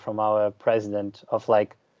Bolsonaro, from our president, of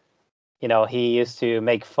like, he used to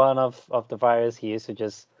make fun of the virus. He used to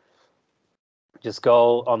just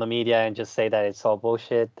go on the media and just say that it's all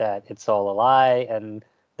bullshit, that it's all a lie, and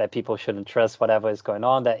that people shouldn't trust whatever is going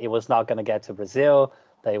on, that it was not going to get to Brazil,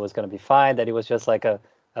 that it was going to be fine, that it was just like a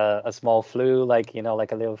small flu, like,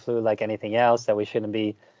 like a little flu, like anything else, that we shouldn't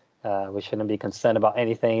be concerned about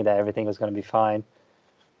anything, that everything was going to be fine.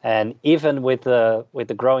 And even with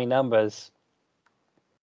the growing numbers,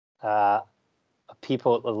 a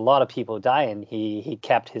lot of people dying, he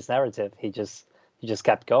kept his narrative. He just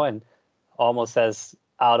kept going, almost as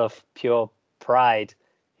out of pure pride.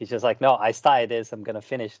 He's just like, no, I started this, I'm gonna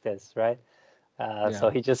finish this, right? So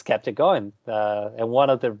he just kept it going. And one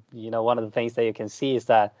of the things that you can see is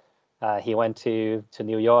that he went to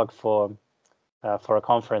New York for a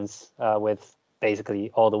conference with basically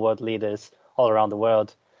all the world leaders all around the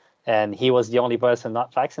world, and he was the only person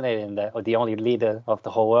not vaccinated in there, or the only leader of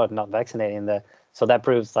the whole world not vaccinated in there. So that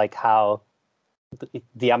proves like how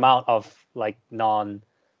the amount of like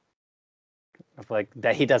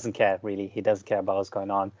that he doesn't care, really. He doesn't care about what's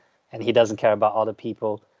going on, and he doesn't care about other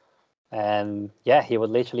people. And yeah, he would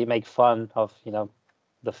literally make fun of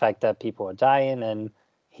the fact that people are dying, and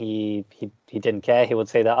he didn't care. He would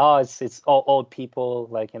say that, oh, it's all old people,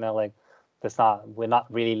 like, like we're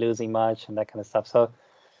not really losing much, and that kind of stuff. So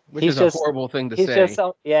Which is a horrible thing to say.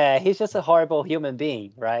 He's just a horrible human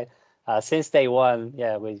being, right? Since day one,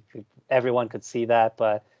 yeah, everyone could see that,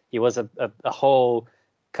 but it was a whole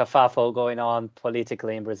kerfuffle going on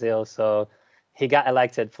politically in Brazil. So he got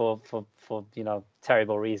elected for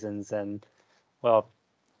terrible reasons, and well,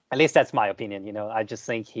 at least that's my opinion. I just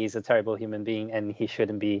think he's a terrible human being, and he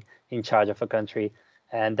shouldn't be in charge of a country.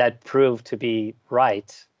 And that proved to be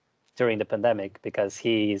right during the pandemic, because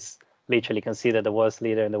he's literally considered the worst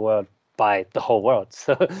leader in the world by the whole world.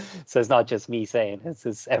 So it's not just me saying,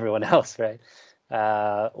 it's everyone else, right?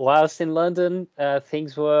 Whilst in London,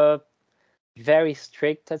 things were very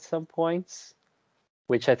strict at some points,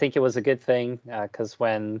 which I think it was a good thing, because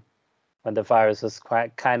when the virus was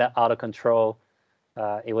kind of out of control,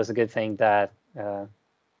 it was a good thing that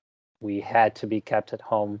we had to be kept at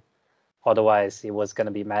home. Otherwise, it was going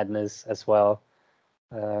to be madness as well.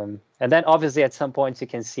 And then obviously at some points you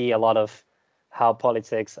can see a lot of how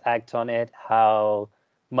politics act on it, how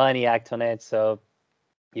money act on it. So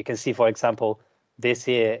you can see, for example, this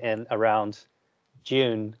year in around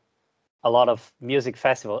June, a lot of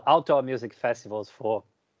outdoor music festivals for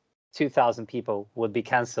 2,000 people would be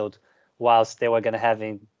cancelled, whilst they were going to have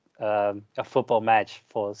a football match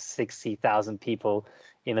for 60,000 people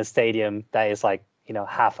in a stadium that is like,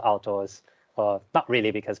 half outdoors. Or not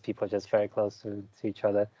really, because people are just very close to each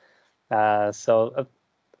other. So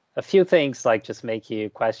a few things like just make you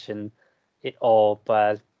question it all.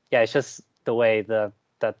 But yeah, it's just the way that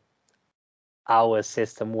our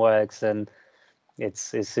system works, and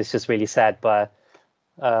it's just really sad. But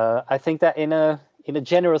I think that in a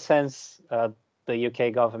general sense, the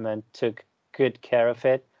UK government took good care of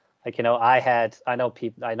it. Like, I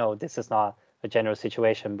know this is not a general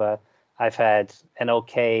situation, but I've had an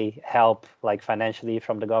okay help, like financially,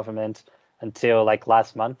 from the government until like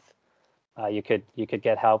last month. You could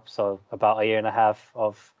get help, so about a year and a half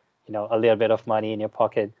of a little bit of money in your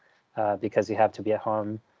pocket, because you have to be at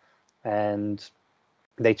home. And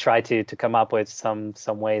they try to come up with some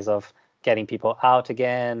ways of getting people out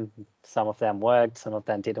again. Some of them worked, some of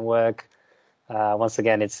them didn't work. Once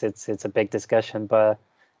again, it's a big discussion, but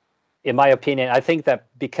in my opinion, I think that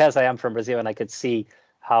because I am from Brazil and I could see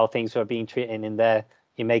how things were being treated in there,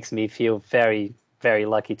 it makes me feel very, very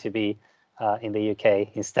lucky to be in the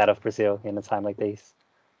UK instead of Brazil in a time like this.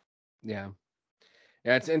 Yeah.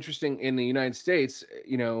 Yeah, it's interesting in the United States,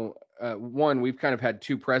 one, we've kind of had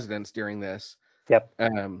two presidents during this. Yep.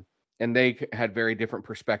 And they had very different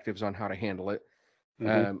perspectives on how to handle it.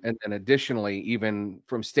 Mm-hmm. And then additionally, even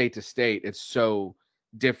from state to state, it's so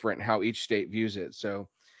different how each state views it. So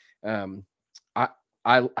um, I,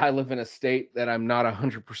 I live in a state that I'm not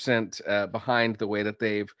 100% behind the way that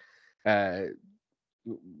they've uh,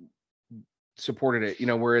 supported it.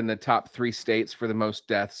 We're in the top 3 states for the most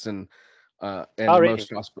deaths and Oh, the really? most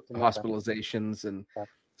Didn't know that. hospitalizations, and Yep.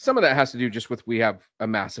 some of that has to do just with we have a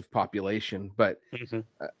massive population, but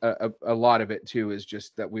Mm-hmm. a lot of it too is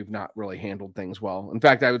just that we've not really handled things well. In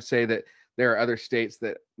fact, I would say that there are other states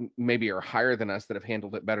that maybe are higher than us that have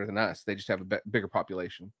handled it better than us. They just have a bigger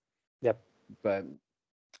population. Yep. But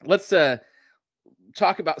let's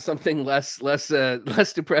talk about something less less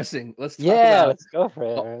depressing. Let's talk Yeah, about let's go for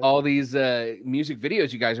it. all these music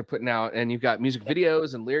videos you guys are putting out, and you've got music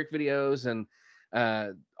videos and lyric videos and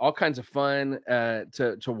all kinds of fun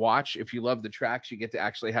to watch. If you love the tracks, you get to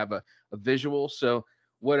actually have a visual. So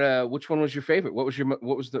which one was your favorite? What was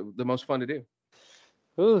the most fun to do?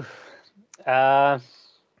 Ooh. Uh,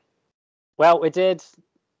 well, we did.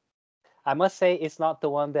 I must say it's not the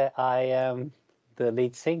one that I am the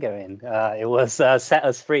lead singer in. It was Set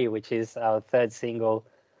Us Free, which is our third single.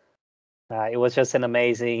 It was just an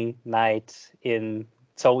amazing night in.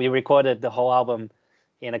 So we recorded the whole album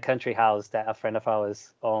in a country house that a friend of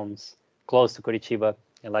ours owns close to Curitiba,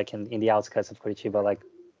 and like in the outskirts of Curitiba, like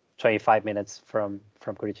 25 minutes from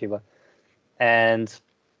Curitiba. And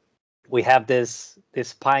we have this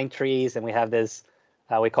pine trees, and we have this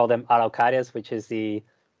we call them araucarias, which is the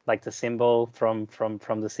like the symbol from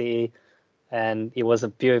the city. And it was a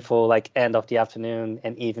beautiful like end of the afternoon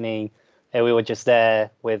and evening, and we were just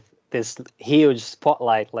there with this huge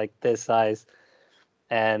spotlight like this size,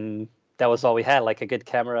 and that was all we had, like a good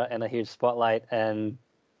camera and a huge spotlight and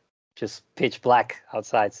just pitch black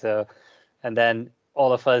outside. So, and then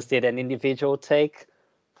all of us did an individual take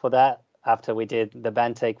for that. After we did the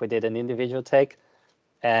band take, we did an individual take,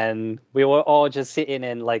 and we were all just sitting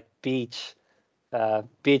in like beach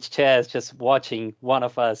chairs, just watching one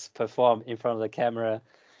of us perform in front of the camera.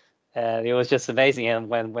 And it was just amazing. And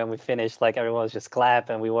when we finished, like everyone was just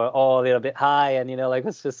clapping, and we were all a little bit high, and like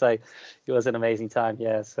it's just like it was an amazing time.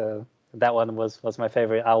 Yeah, so that one was my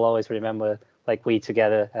favorite. I'll always remember like we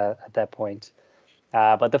together at that point.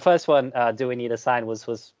 But the first one, "Do We Need a Sign,"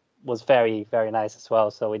 was very, very nice as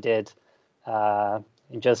well. So we did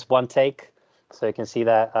in just one take. So you can see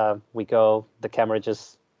that the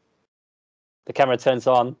camera turns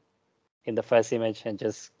on in the first image and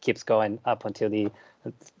just keeps going up until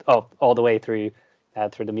all the way through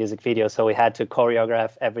the music video. So we had to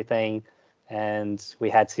choreograph everything, and we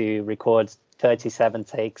had to record 37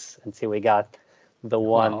 takes until we got the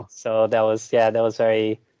one. Wow. So that was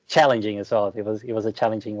very challenging as well. It was a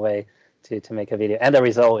challenging way to make a video, and the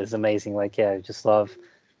result is amazing. Like I just love.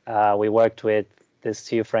 We worked with these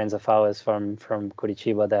two friends of ours from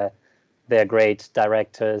Curitiba that they're great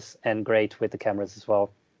directors and great with the cameras as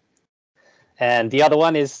well. And the other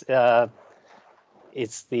one is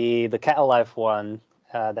it's the Cattle Life one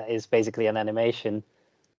that is basically an animation,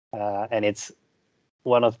 and it's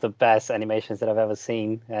one of the best animations that I've ever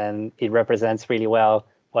seen, and it represents really well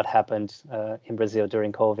what happened in Brazil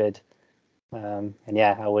during COVID. And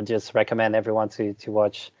yeah, I would just recommend everyone to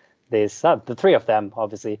watch this. The three of them,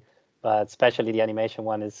 obviously, but especially the animation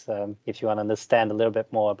one is if you want to understand a little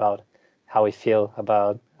bit more about how we feel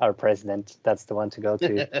about our president, that's the one to go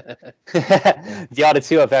to. The other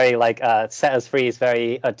two are very like Set Us Free is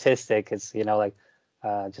very artistic. It's like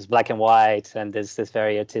just black and white, and there's this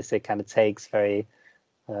very artistic kind of takes, very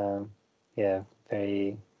yeah,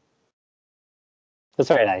 very. It's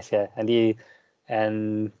very nice, yeah.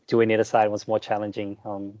 And Do We Need a Sign was more challenging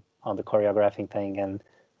on the choreographing thing, and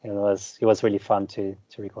it was really fun to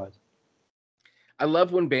record. I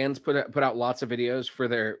love when bands put out lots of videos for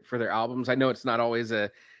their albums. I know it's not always a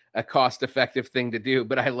cost effective thing to do,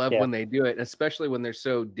 but I love Yeah. when they do it, especially when they're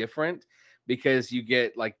so different, because you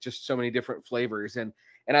get like just so many different flavors. And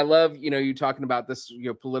I love you talking about this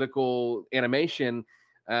political animation,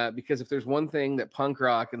 because if there's one thing that punk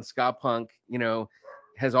rock and ska punk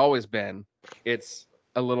has always been, it's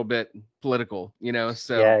a little bit political.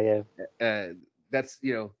 So Yeah. that's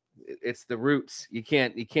it's the roots. You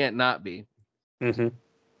can't not be. Mm-hmm.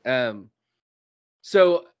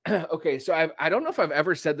 So okay, so I don't know if I've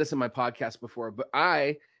ever said this in my podcast before, but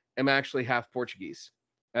I am actually half Portuguese.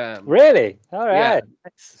 Really? All Yeah. right.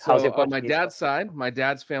 How's So your on my Portuguese? dad's side, my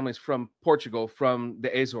dad's family's from Portugal, from the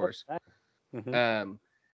Azores. Mm-hmm.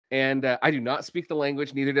 And I do not speak the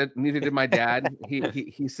language. Neither did my dad.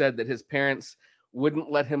 He said that his parents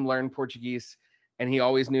wouldn't let him learn Portuguese, and he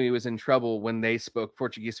always knew he was in trouble when they spoke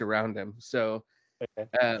Portuguese around him.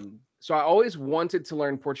 Okay. So I always wanted to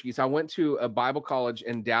learn Portuguese. I went to a Bible college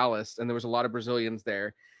in Dallas, and there was a lot of Brazilians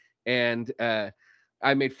there, and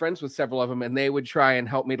I made friends with several of them, and they would try and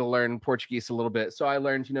help me to learn Portuguese a little bit. So I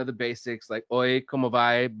learned, the basics like "Oi, como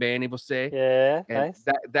vai, bem e você," Yeah, and nice.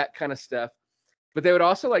 that kind of stuff. But they would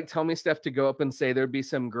also like tell me stuff to go up and say. There'd be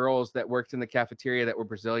some girls that worked in the cafeteria that were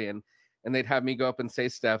Brazilian, and they'd have me go up and say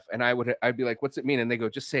stuff, and I'd be like, "What's it mean?" And they go,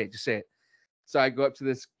 "Just say it, just say it." So I go up to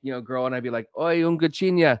this, girl, and I'd be like, "Oi, un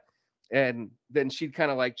gatinha," and then she'd kind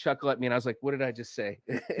of like chuckle at me, and I was like, "What did I just say?"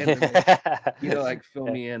 And then like fill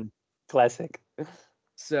Yeah, me in. classic.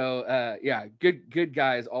 So yeah, good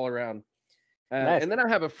guys all around. Nice. And then I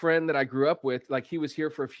have a friend that I grew up with. Like he was here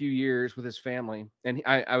for a few years with his family, and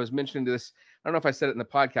I was mentioning this. I don't know if I said it in the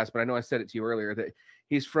podcast, but I know I said it to you earlier that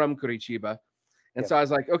he's from Curitiba, and Yeah. so I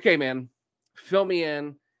was like, "Okay, man, fill me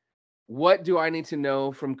in. What do I need to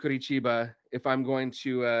know from Curitiba if I'm going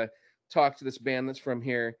to talk to this band that's from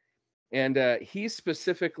here?" And he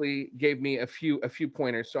specifically gave me a few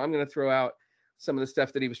pointers. So I'm going to throw out some of the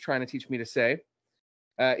stuff that he was trying to teach me to say.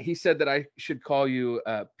 He said that I should call you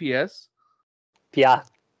PS. Yeah.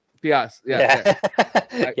 PS. Yeah.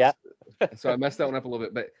 Yeah. Yeah. So I messed that one up a little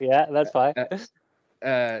bit, but Yeah, that's fine.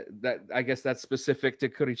 that I guess that's specific to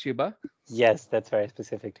Curitiba. Yes, that's very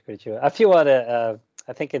specific to Curitiba. A few other,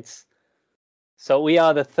 I think it's, so we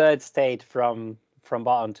are the third state from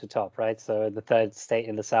bottom to top, right? So the third state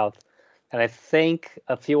in the south. And I think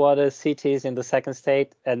a few other cities in the second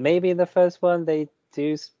state, and maybe in the first one, they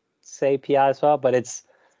do say PI as well, but it's,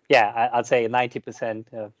 yeah, I'd say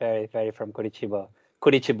 90% very, very from Curitiba.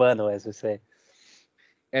 Curitibano, as we say.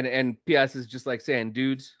 And PS is just like saying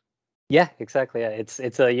dudes. Yeah, exactly. Yeah,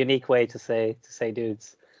 it's a unique way to say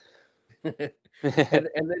dudes. and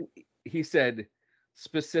then he said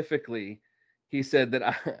specifically, he said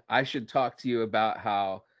that I should talk to you about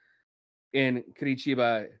how in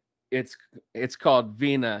Curitiba it's called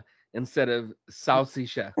Vina instead of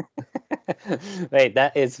salsicha. Wait,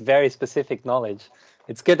 that is very specific knowledge.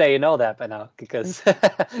 It's good that you know that by now, because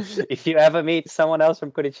if you ever meet someone else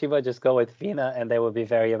from Curitiba, just go with Vina, and they will be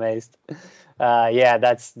very amazed. Yeah,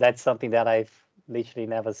 that's something that I've literally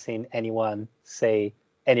never seen anyone say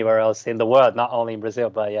anywhere else in the world, not only in Brazil,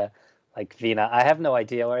 but yeah, like Vina. I have no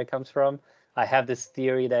idea where it comes from. I have this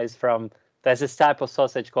theory that is there's this type of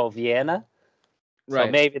sausage called Vienna. So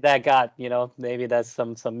Right. maybe that got, maybe that's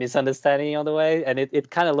some misunderstanding on the way, and it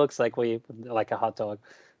kind of looks like a hot dog.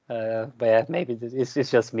 But yeah, maybe it's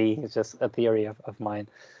just me. It's just a theory of mine.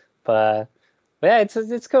 But yeah,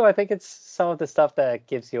 it's cool. I think it's some of the stuff that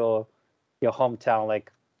gives your hometown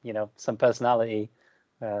like some personality.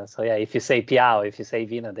 So yeah, if you say Piao, if you say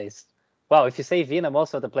Vina, if you say Vina,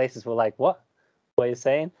 most of the places were like, what are you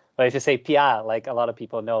saying? But if you say Pia, like a lot of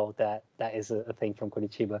people know that is a thing from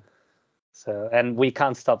Curitiba. So, and we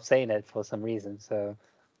can't stop saying it for some reason. So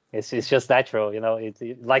it's just natural,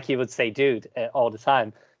 like you would say dude all the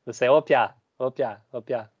time. We say opia, opia,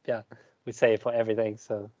 opia, opia. We say it for everything.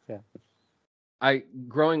 So yeah.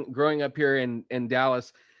 Growing up here in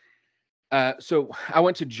Dallas, so I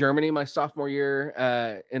went to Germany my sophomore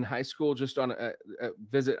year in high school, just on a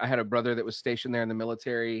visit. I had a brother that was stationed there in the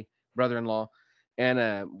military, brother-in-law,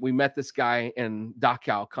 and we met this guy in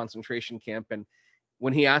Dachau concentration camp. And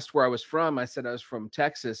when he asked where I was from, I said I was from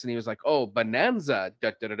Texas, and he was like, "Oh, Bonanza." Da,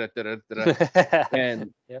 da, da, da, da, da.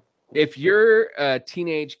 And Yep. if you're a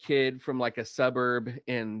teenage kid from like a suburb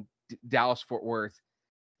in Dallas Fort Worth,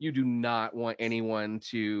 you do not want anyone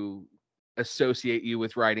to associate you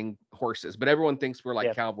with riding horses, but everyone thinks we're like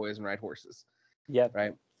Yep. cowboys and ride horses. Yep.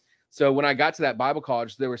 Right. So when I got to that Bible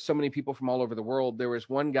college, there were so many people from all over the world. There was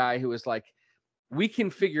one guy who was like, "We can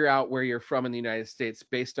figure out where you're from in the United States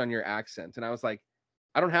based on your accent." And I was like,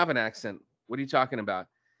 "I don't have an accent. What are you talking about?"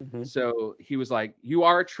 Mm-hmm. So he was like, "You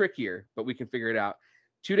are trickier, but we can figure it out."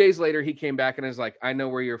 2 days later, he came back and was like, "I know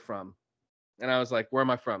where you're from." And I was like, "Where am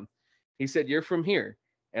I from?" He said, "You're from here."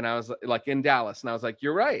 And I was like, in Dallas. And I was like,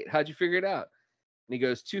 "You're right. How'd you figure it out?" And he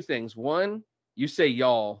goes, "Two things. One, you say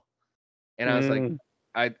y'all." And I was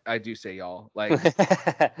like, I do say y'all. Like,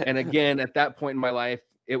 and again, at that point in my life,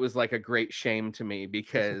 it was like a great shame to me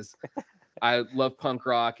because I love punk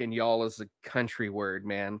rock and y'all is a country word,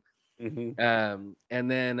 man. Hmm.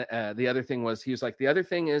 And then the other thing was, he was like, the other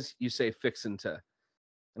thing is you say fixin' to.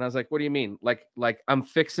 And I was like, what do you mean? Like I'm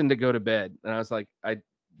fixing to go to bed. And I was like,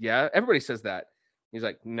 yeah, everybody says that. He's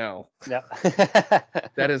like, no, Yeah.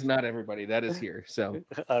 that is not everybody. That is here. So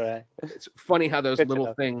All right. it's funny how those Good to little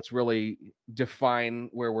know. things really define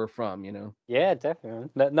where we're from, you know? Yeah, definitely.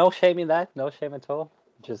 No shame in that. No shame at all.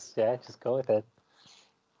 Just go with it.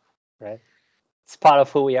 Right. It's part of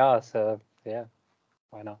who we are. So yeah,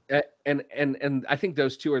 why not? And I think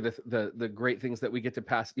those two are the great things that we get to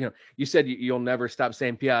pass. You know, you said you'll never stop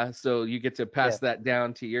saying Pia, so you get to pass Yeah. that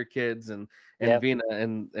down to your kids and Yeah. Vina,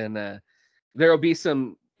 and there'll be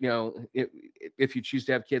some, you know, if you choose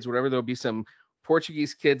to have kids, whatever, there'll be some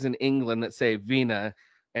Portuguese kids in England that say Vina,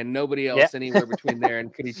 and nobody Yeah. else anywhere between there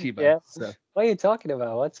and Curitiba. Yeah. So What are you talking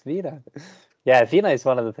about? What's Vina? Yeah, Vina is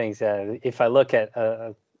one of the things. Yeah, if I look at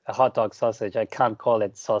a hot dog sausage, I can't call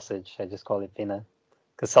it sausage. I just call it Vina,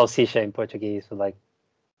 because salsicha in Portuguese like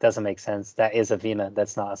doesn't make sense. That is a Vina.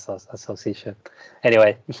 That's not a salsicha.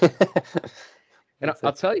 Anyway, and that's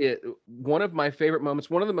I'll it. tell you, one of my favorite moments,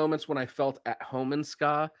 one of the moments when I felt at home in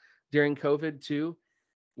ska during COVID too,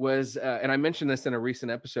 was, and I mentioned this in a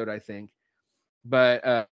recent episode, I think,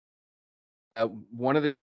 but one of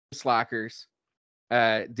the slackers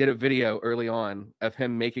did a video early on of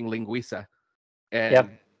him making linguiça, Yep.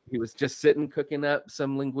 and he was just sitting cooking up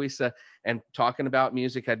some linguiça and talking about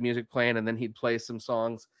music, had music playing, and then he'd play some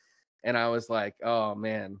songs, and I was like, oh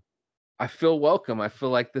man, I feel welcome. I feel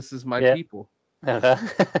like this is my Yeah. people.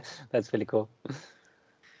 That's really cool.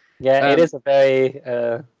 Yeah, it Um, is a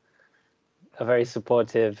very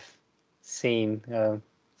supportive scene,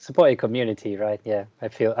 supportive community, right? Yeah, I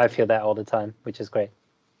feel that all the time, which is great.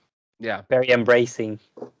 yeah. Very embracing.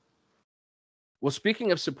 Well,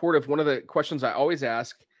 speaking of supportive, one of the questions I always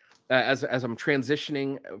ask as I'm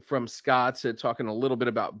transitioning from ska to talking a little bit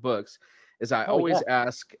about books is I Oh yeah. always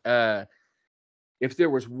ask if there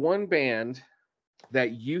was one band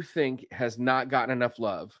that you think has not gotten enough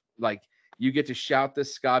love, like you get to shout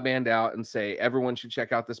this ska band out and say everyone should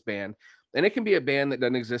check out this band, and it can be a band that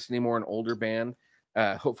doesn't exist anymore, an older band.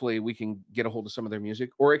 Hopefully, we can get a hold of some of their music,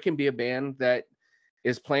 or it can be a band that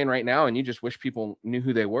is playing right now, and you just wish people knew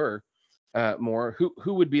who they were more.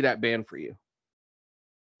 Who would be that band for you?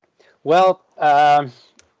 Well,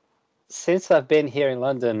 since I've been here in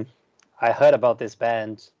London, I heard about this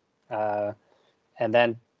band, uh, and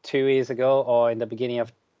then 2 years ago, or in the beginning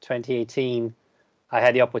of 2018, I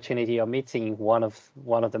had the opportunity of meeting one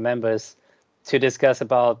of the members to discuss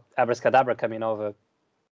about Abraskadabra coming over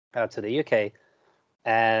to the UK.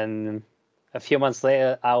 And a few months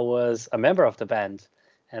later, I was a member of the band,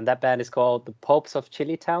 and that band is called the Popes of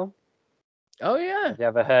Chilitown. Oh yeah, Have you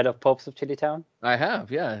ever heard of Popes of Chilitown? I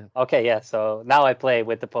have. Yeah. Okay, yeah. So now I play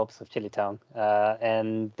with the Popes of Chilitown,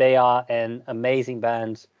 and they are an amazing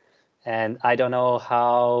band. And I don't know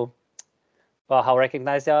how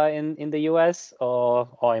recognized they are in the US or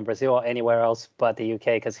in Brazil or anywhere else but the UK,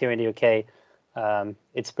 because here in the UK,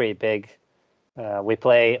 it's pretty big. We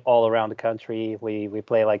play all around the country. We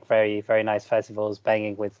play like very nice festivals,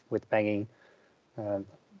 banging with banging, um,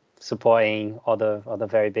 supporting other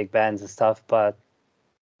very big bands and stuff. But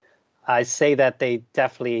I say that they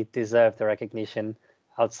definitely deserve the recognition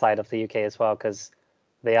outside of the UK as well, because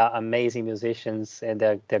they are amazing musicians and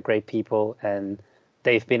they're great people, and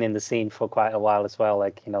they've been in the scene for quite a while as well,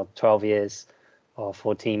 like 12 years or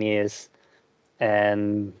 14 years,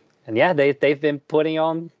 and yeah, they've been putting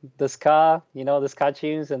on the ska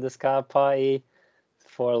tunes and the ska party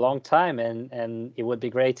for a long time, and it would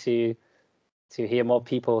be great to hear more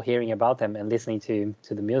people hearing about them and listening to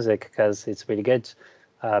the music, because it's really good.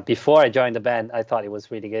 Before I joined the band, I thought it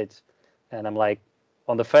was really good, and I'm like,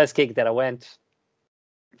 on the first gig that I went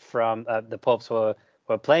from, the Pops were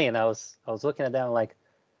playing, I was looking at them like,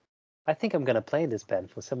 I think I'm gonna play in this band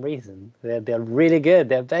for some reason. They're really good.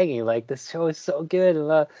 They're banging. Like, this show is so good.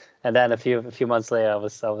 And then a few months later,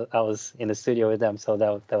 I was in the studio with them. So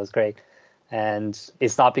that was great. And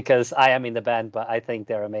it's not because I am in the band, but I think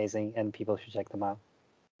they're amazing, and people should check them out.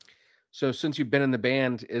 So since you've been in the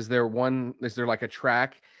band, is there like a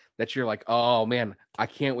track that you're like, oh man, I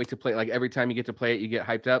can't wait to play? Like every time you get to play it, you get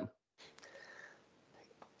hyped up?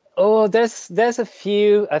 Oh, there's a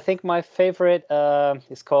few. I think my favorite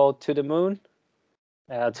is called "To the Moon."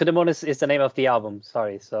 "To the Moon" is the name of the album.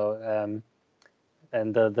 Sorry. So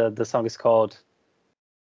and the song is called,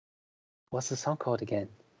 what's the song called again?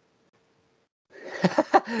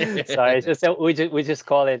 Sorry, it's just we just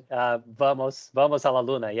call it Vamos a la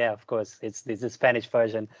Luna. Yeah, of course, it's the Spanish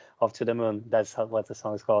version of "To the Moon." That's what the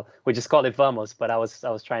song is called. We just call it Vamos, but I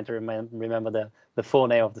was trying to remember the full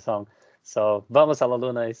name of the song. So Vamos a la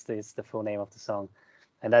Luna is the full name of the song.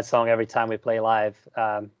 And that song, every time we play live,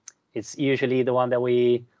 it's usually the one that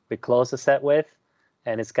we close the set with.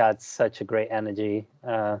 And it's got such a great energy.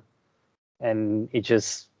 And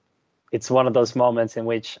it's one of those moments in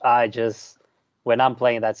which when I'm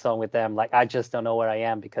playing that song with them, like I just don't know where I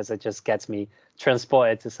am, because it just gets me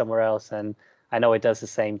transported to somewhere else. And I know it does the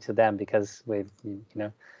same to them, because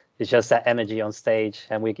it's just that energy on stage,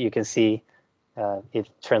 and you can see it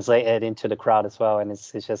translated into the crowd as well. And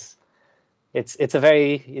it's a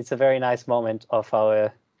very nice moment of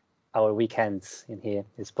our weekends in here,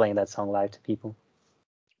 is playing that song live to people.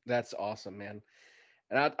 That's awesome, man.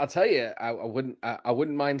 And I'll tell you, I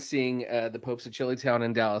wouldn't mind seeing the Popes of Chilitown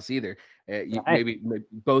in Dallas either. Maybe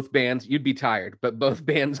both bands. You'd be tired, but both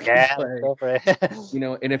bands can play. Go for it.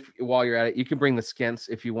 And if while you're at it, you can bring the Skents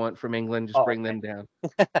if you want from England. Just bring them down,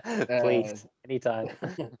 please, anytime.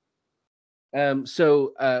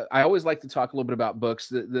 So I always like to talk a little bit about books.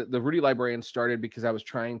 The Rudy Librarian started because I was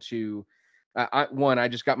trying to. I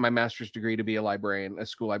just got my master's degree to be a librarian, a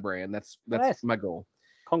school librarian. That's Nice. my goal.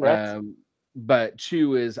 Congrats. But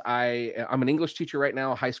two is I'm an English teacher right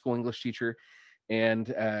now, a high school English teacher.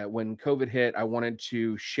 And when COVID hit, I wanted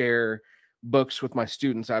to share books with my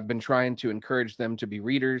students. I've been trying to encourage them to be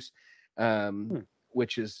readers,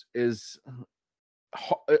 which is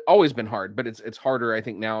always been hard, but it's harder, I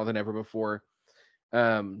think, now than ever before.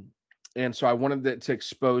 And so I wanted to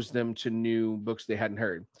expose them to new books they hadn't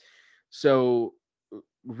heard. So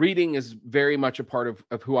reading is very much a part of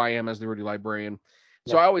who I am as the Rudy Librarian.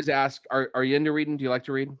 So I always ask, are you into reading? Do you like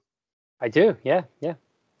to read? I do, yeah.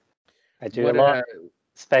 I do a lot,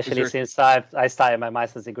 especially since I started my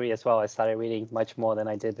master's degree as well. I started reading much more than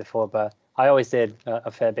I did before, but I always did a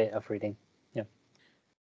fair bit of reading. Yeah.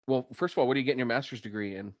 Well, first of all, what are you getting your master's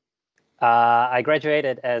degree in? I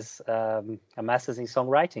graduated as a master's in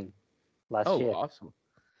songwriting last year. Oh, awesome.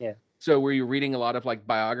 Yeah. So were you reading a lot of like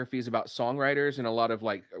biographies about songwriters, and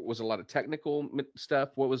was a lot of technical stuff?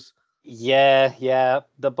 What was... Yeah.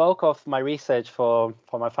 The bulk of my research for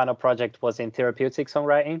my final project was in therapeutic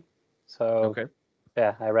songwriting. So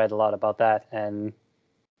yeah, I read a lot about that, and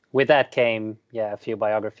with that came a few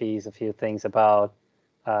biographies, a few things about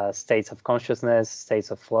states of consciousness, states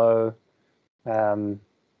of flow. So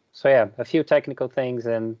yeah, a few technical things,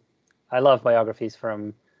 and I love biographies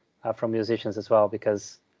from musicians as well,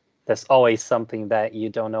 because there's always something that you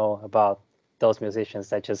don't know about those musicians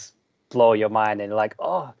that just blow your mind, and you're like,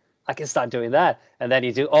 oh, I can start doing that. And then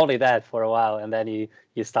you do only that for a while, and then you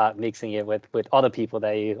start mixing it with other people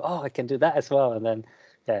that I can do that as well. And then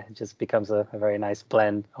it just becomes a very nice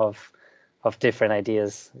blend of different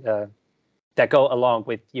ideas that go along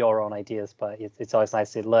with your own ideas. But it's always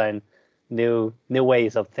nice to learn new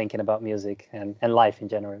ways of thinking about music and life in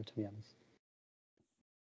general, to be honest.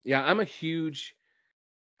 Yeah,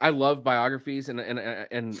 I love biographies,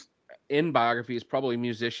 and in biographies, probably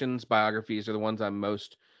musicians' biographies are the ones I'm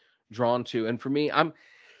most drawn to. And for me, I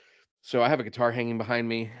have a guitar hanging behind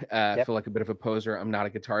me. I feel like a bit of a poser. I'm not a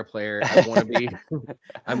guitar player. I want to be.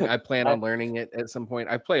 I plan on learning it at some point.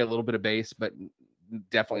 I play a little bit of bass, but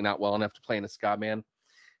definitely not well enough to play in a ska band.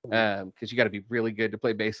 Because you got to be really good to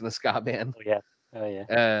play bass in a ska band. Oh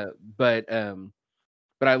yeah.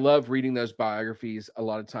 But I love reading those biographies a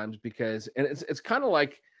lot of times, because, and it's kind of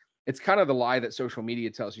the lie that social media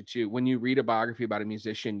tells you too. When you read a biography about a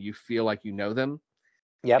musician, you feel like you know them.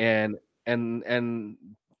 Yep. And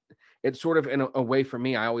it's sort of, in a way, for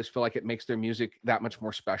me, I always feel like it makes their music that much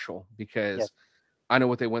more special, because I know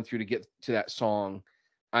what they went through to get to that song.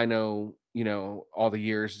 I know, all the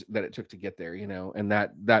years that it took to get there, and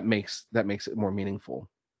that makes it more meaningful.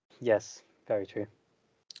 Yes, very true.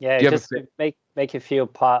 Yeah, it just make you feel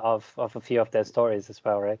part of a few of their stories as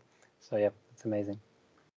well, right? So yeah, it's amazing.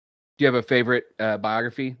 Do you have a favorite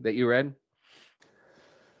biography that you read?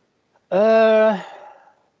 Paul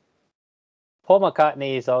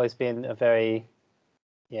McCartney has always been a very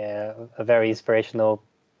inspirational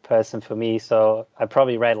person for me. So I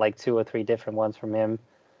probably read like 2 or 3 different ones from him.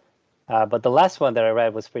 But the last one that I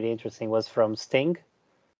read was pretty interesting, was from Sting,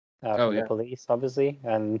 from the Police, obviously.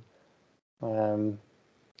 And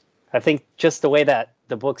I think just the way that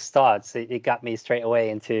the book starts, it got me straight away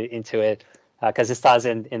into it, because it starts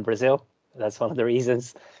in Brazil. That's one of the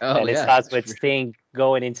reasons. It starts with Sting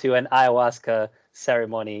going into an ayahuasca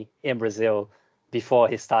ceremony in Brazil before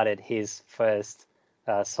he started his first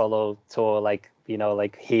solo tour, like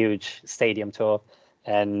huge stadium tour.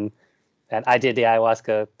 And I did the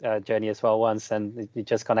ayahuasca journey as well once, and it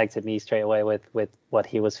just connected me straight away with what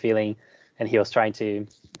he was feeling, and he was trying to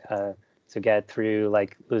get through,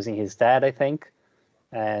 like, losing his dad, I think.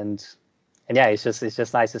 And yeah, it's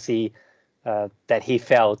just nice to see that he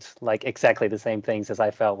felt like exactly the same things as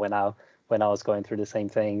I felt when I was going through the same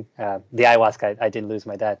thing. The ayahuasca, I didn't lose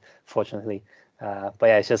my dad, fortunately. But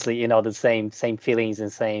yeah, it's just, you know, the same feelings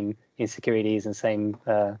and same insecurities and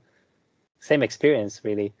same experience,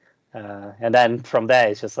 really. And then from there,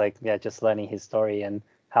 it's just like, yeah, just learning his story and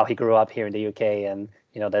how he grew up here in the UK. And,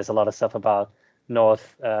 you know, there's a lot of stuff about the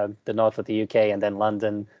north of the UK and then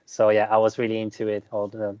London. So yeah, I was really into it all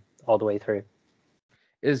the way through.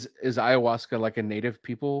 Is ayahuasca like a native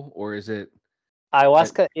people, or is it?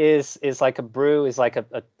 Ayahuasca is like a brew, is like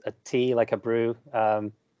a tea, like a brew,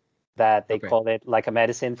 that they Okay. call it like a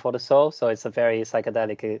medicine for the soul. So it's a very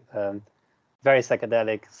psychedelic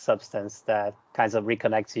substance that kind of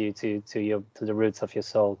reconnects you to the roots of your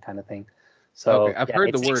soul, kind of thing. Okay, So I've yeah,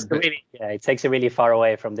 heard the word, but it takes you really far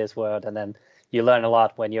away from this world, and then you learn a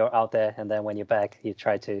lot when you're out there, and then when you're back, you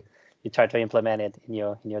try to implement it in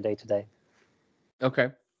your day to day.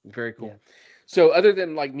 okay, very cool. Yeah. So, other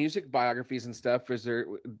than like music biographies and stuff, are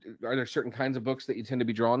there certain kinds of books that you tend to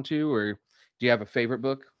be drawn to, or do you have a favorite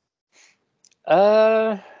book?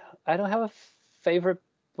 Uh, I don't have a favorite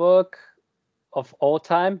book of all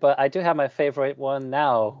time, but I do have my favorite one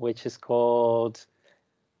now, which is called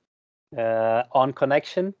On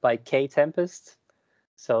Connection by K Tempest.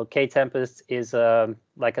 So K Tempest is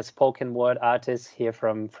like a spoken word artist here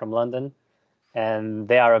from London, and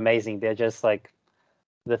they are amazing. They're just like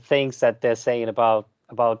the things that they're saying about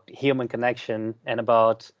human connection and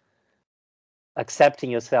about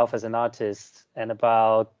accepting yourself as an artist and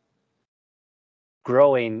about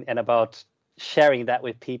growing and about sharing that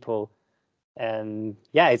with people. And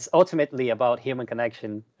yeah, it's ultimately about human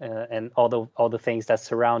connection, and all the things that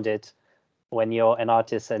surround it when you're an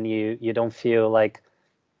artist and you don't feel like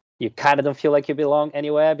you kind of don't feel like you belong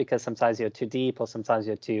anywhere, because sometimes you're too deep, or sometimes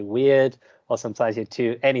you're too weird, or sometimes you're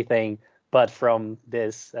too anything but from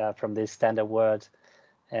this standard word.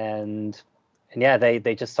 And yeah,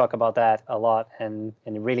 they just talk about that a lot, and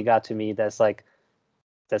it really got to me. There's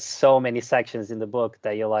so many sections in the book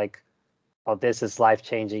that you're like, oh, this is life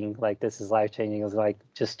changing. Like, this is life changing. It's like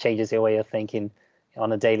just changes your way of thinking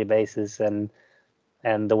on a daily basis, and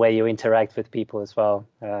the way you interact with people as well.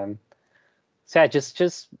 So yeah,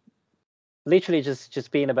 just literally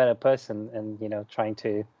just being a better person, and you know, trying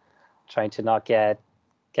to not get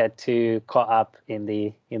too caught up in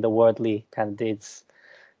the worldly kind of deeds,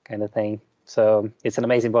 kind of thing. So it's an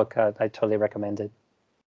amazing book. I totally recommend it.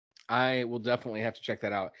 I will definitely have to check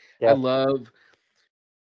that out. I Yeah. love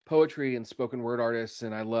poetry and spoken word artists,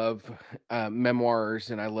 and I love memoirs,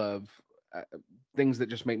 and I love uh, things that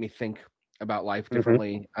just make me think about life Hmm.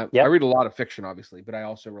 differently. I Yep. read a lot of fiction, obviously, but I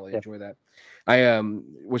also really Yep. enjoy that. I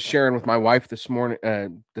was sharing with my wife this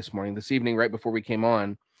evening, right before we came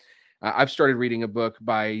on. I've started reading a book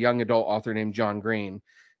by a young adult author named John Green.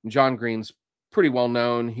 And John Green's pretty well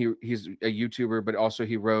known. He's a YouTuber, but also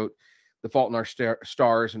he wrote The Fault in Our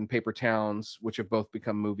Stars and Paper Towns, which have both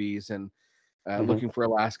become movies, and Hmm. Looking for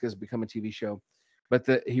Alaska has become a TV show. But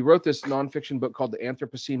he wrote this nonfiction book called The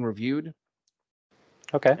Anthropocene Reviewed,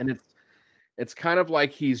 Okay. and it's kind of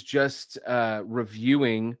like he's just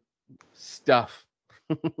reviewing stuff,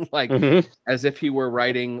 like Hmm. as if he were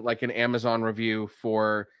writing like an Amazon review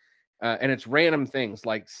for, and it's random things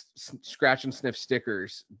like scratch and sniff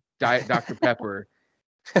stickers, Diet Dr. Pepper,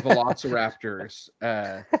 Velociraptors.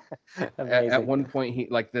 At Amazing. one point, he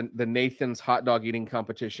like the Nathan's hot dog eating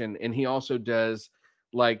competition, and he also does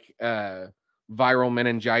like viral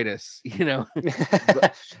meningitis, you know.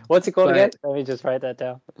 but What's it called again? but Let me just write that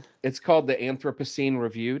down. it's called The Anthropocene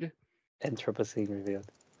Reviewed, Anthropocene revealed.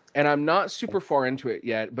 and I'm not super far into it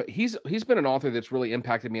yet. But he's been an author that's really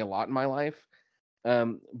impacted me a lot in my life.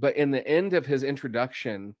 But in the end of his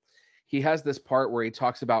introduction, he has this part where he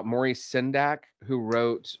talks about Maurice Sendak, who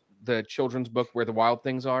wrote the children's book Where the Wild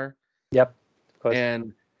Things Are, Yep. Of course.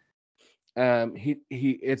 and he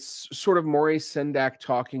it's sort of Maurice Sendak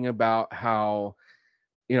talking about how,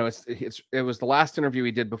 you know, it was the last interview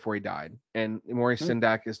he did before he died, and Maurice Mm.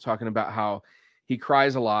 Sendak is talking about how he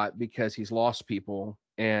cries a lot because he's lost people,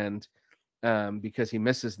 and because he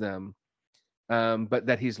misses them, but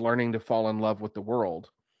that he's learning to fall in love with the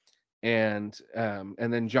world. And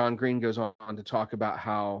then John Green goes on to talk about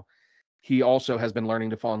how he also has been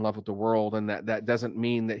learning to fall in love with the world, and that doesn't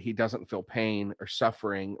mean that he doesn't feel pain or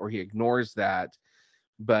suffering or he ignores that,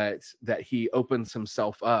 but that he opens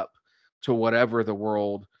himself up to whatever the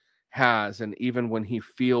world has. And even when he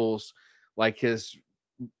feels like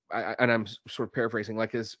and I'm sort of paraphrasing,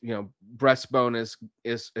 like his, you know, breastbone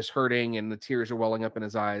is hurting and the tears are welling up in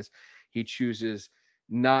his eyes, he chooses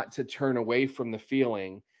not to turn away from the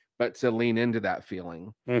feeling, but to lean into that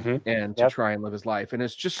feeling and to Yep. try and live his life. And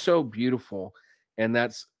it's just so beautiful. And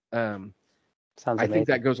that's, Sounds I amazing. think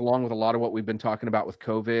that goes along with a lot of what we've been talking about with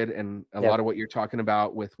COVID and a Yep. lot of what you're talking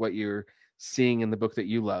about with what you're seeing in the book that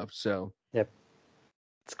you love. So Yep.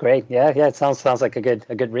 It's great. Yeah. It sounds like a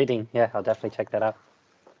good reading. Yeah, I'll definitely check that out.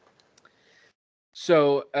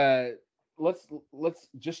 So let's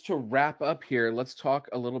just to wrap up here. Let's talk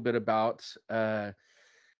a little bit about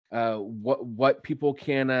what people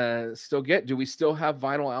can still get. Do we still have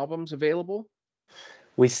vinyl albums available?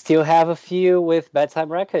 We still have a few with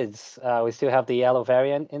Bedtime Records. We still have the yellow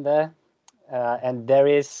variant in there, and there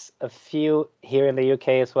is a few here in the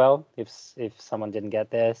UK as well. If someone didn't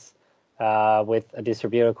get this, with a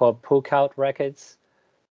distributor called Pookout Records.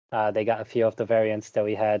 They got a few of the variants that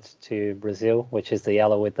we had to Brazil, which is the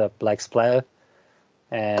yellow with the black splatter,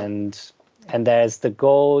 and there's the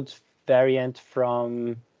gold variant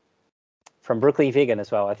from Brooklyn Vegan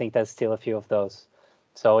as well. I think there's still a few of those.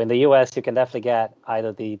 So in the US, you can definitely get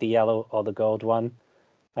either the yellow or the gold one.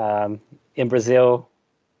 In Brazil,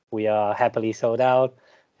 we are happily sold out,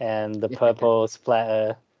 and the purple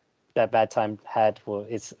splatter that Bedtime had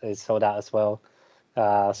is sold out as well.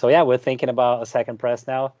 So yeah, we're thinking about a second press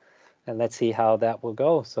now, and let's see how that will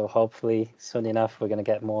go. So hopefully soon enough we're gonna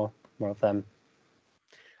get more of them.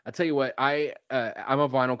 I'll tell you what, I'm a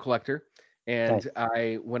vinyl collector, and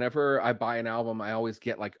Nice. whenever I buy an album, I always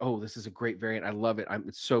get like, oh, this is a great variant. I love it.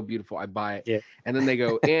 It's so beautiful. I buy it. Yeah. And then they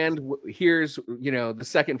go, and here's, the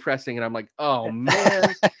second pressing. And I'm like, oh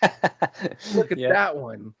man, look at Yeah. that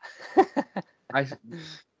one.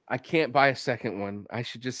 I can't buy a second one. I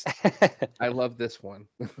should just, I love this one.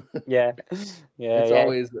 Yeah. It's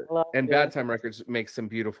always, and Yeah. Bad Time Records makes some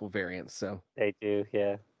beautiful variants. So They do,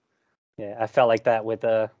 yeah. Yeah, I felt like that with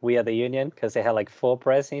We Are the Union, because they had like 4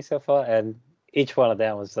 pressings so far, and each one of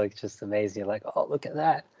them was like just amazing. You're like, oh, look at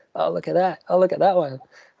that. Oh, look at that. Oh, look at that one.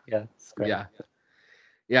 Yeah, it's great.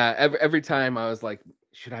 yeah. Every time I was like,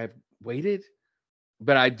 should I have waited?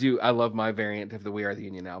 But I love my variant of the We Are the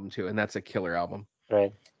Union album too, and that's a killer album.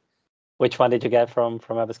 Great. Which one did you get from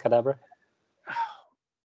Abraskadabra?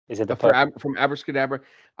 Is it the from Abraskadabra?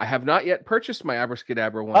 I have not yet purchased my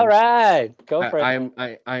Abraskadabra one. All right, go for it.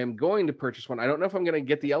 I am going to purchase one. I don't know if I'm going to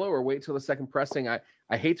get the yellow or wait till the second pressing. I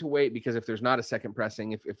hate to wait, because if there's not a second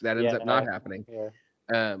pressing, if that ends up not happening.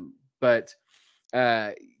 Yeah. But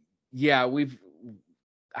yeah, I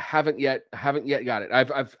haven't yet got it.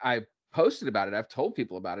 I've posted about it. I've told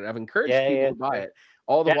people about it. I've encouraged people to buy it.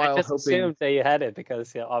 All the while I just hoping assumed that you had it,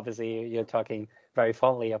 because obviously you're talking very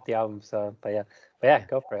fondly of the album. So, but yeah,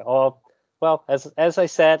 go for it. Or, well, as I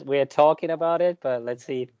said, we're talking about it, but let's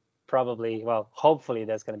see. Probably, well, hopefully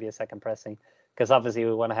there's going to be a second pressing, because obviously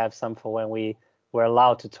we want to have some for when we're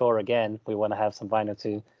allowed to tour again. We want to have some vinyl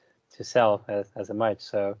to sell as a merch.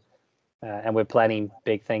 So, and we're planning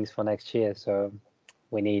big things for next year. So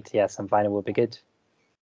we need, some vinyl will be good.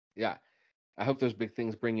 Yeah, I hope those big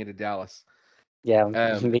things bring you to Dallas. Yeah,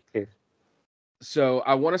 me too. So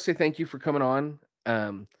I want to say thank you for coming on.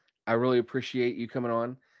 I really appreciate you coming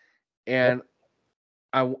on, and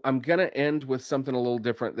I'm gonna end with something a little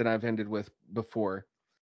different than I've ended with before,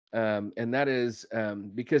 and that is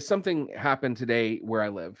because something happened today where I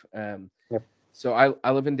live. So I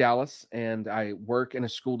live in Dallas, and I work in a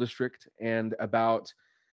school district, and about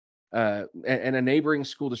in a neighboring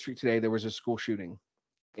school district today there was a school shooting.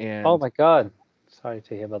 And oh my God, sorry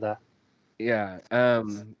to hear about that. Yeah,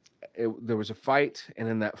 there was a fight, and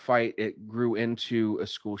in that fight, it grew into a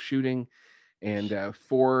school shooting, and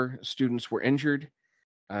 4 students were injured.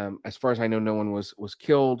 As far as I know, no one was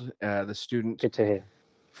killed. The student Good to hear.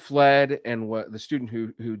 fled, and what the student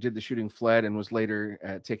who did the shooting fled and was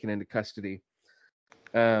later taken into custody.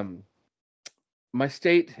 My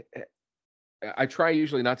state, I try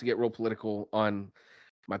usually not to get real political on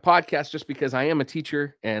my podcast, just because I am a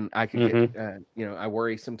teacher, and I could get, I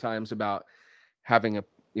worry sometimes about having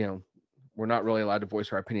we're not really allowed to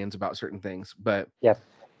voice our opinions about certain things, but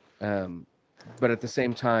but at the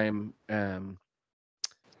same time,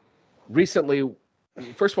 recently,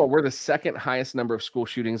 first of all, we're the second highest number of school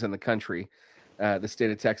shootings in the country. The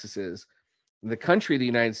state of Texas is. The country, the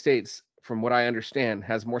United States, from what I understand,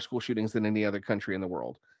 has more school shootings than any other country in the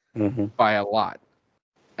world by a lot.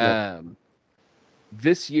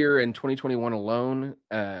 This year in 2021 alone,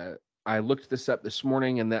 I looked this up this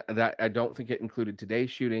morning, and that I don't think it included today's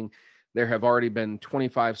shooting. There have already been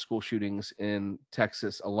 25 school shootings in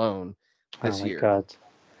Texas alone this year. God.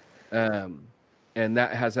 And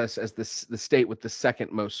that has us as the state with the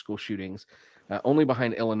second most school shootings, only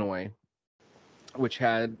behind Illinois, which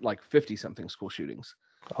had like 50 something school shootings.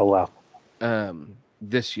 Oh wow.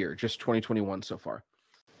 This year, just 2021 so far.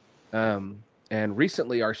 And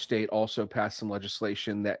recently, our state also passed some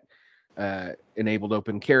legislation that enabled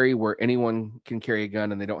open carry, where anyone can carry a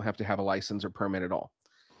gun and they don't have to have a license or permit at all.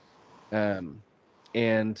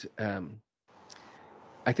 And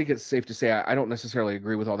I think it's safe to say I don't necessarily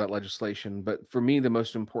agree with all that legislation, but for me, the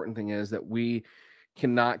most important thing is that we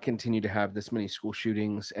cannot continue to have this many school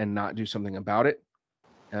shootings and not do something about it.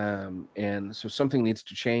 And so something needs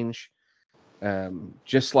to change.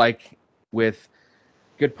 Just like with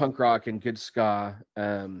good punk rock and good ska,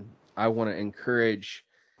 I want to encourage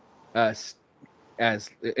us, as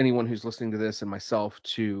anyone who's listening to this and myself,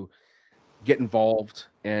 to get involved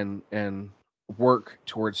and work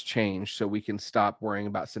towards change so we can stop worrying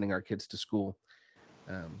about sending our kids to school.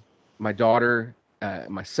 My daughter,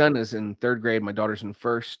 my son is in 3rd grade, my daughter's in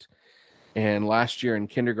 1st, and last year in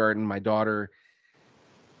kindergarten, my daughter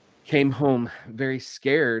came home very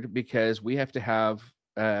scared because we have to have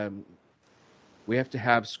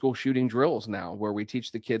school shooting drills now where we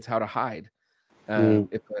teach the kids how to hide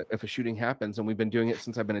if a shooting happens, and we've been doing it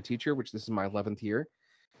since I've been a teacher, which this is my 11th year.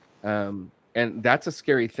 And that's a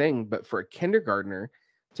scary thing, but for a kindergartner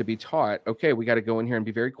to be taught, okay, we got to go in here and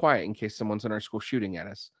be very quiet in case someone's in our school shooting at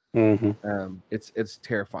us. It's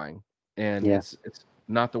terrifying, and it's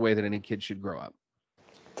not the way that any kid should grow up.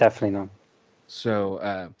 Definitely not.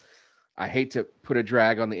 So I hate to put a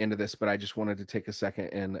drag on the end of this, but I just wanted to take a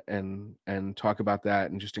second and talk about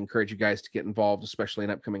that, and just encourage you guys to get involved, especially in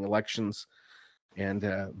upcoming elections, and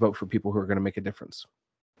vote for people who are going to make a difference.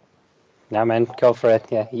 Yeah, man, go for it.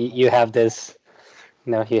 Yeah, you have this,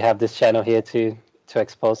 you have this channel here to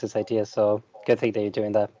expose this idea. So good thing that you're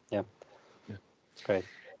doing that. Yeah. It's great.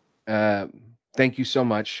 Thank you so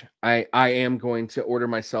much. I am going to order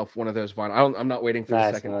myself one of those vinyl. I'm not waiting for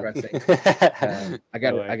the second pressing. I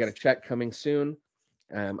got a check coming soon.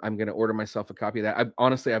 I'm going to order myself a copy of that.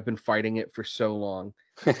 I've been fighting it for so long.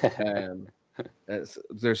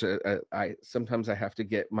 Sometimes I have to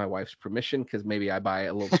get my wife's permission because maybe I buy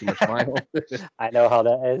a little too much vinyl. I know how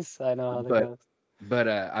that is. I know how that goes. But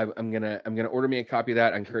I'm gonna order me a copy of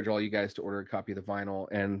that. I encourage all you guys to order a copy of the vinyl.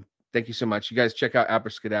 And thank you so much. You guys check out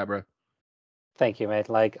Abraskadabra. Thank you, mate.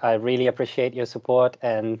 I really appreciate your support,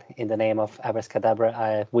 and in the name of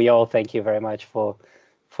Abraskadabra, we all thank you very much for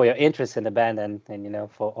your interest in the band and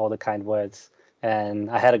for all the kind words.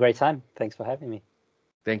 And I had a great time. Thanks for having me.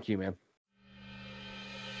 Thank you, man.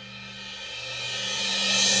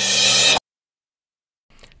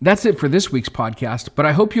 That's it for this week's podcast, but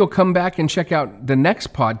I hope you'll come back and check out the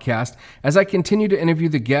next podcast as I continue to interview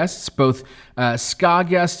the guests, both ska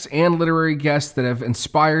guests and literary guests that have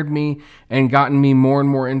inspired me and gotten me more and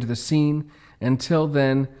more into the scene. Until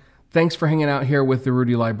then, thanks for hanging out here with the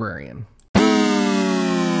Rudy Librarian.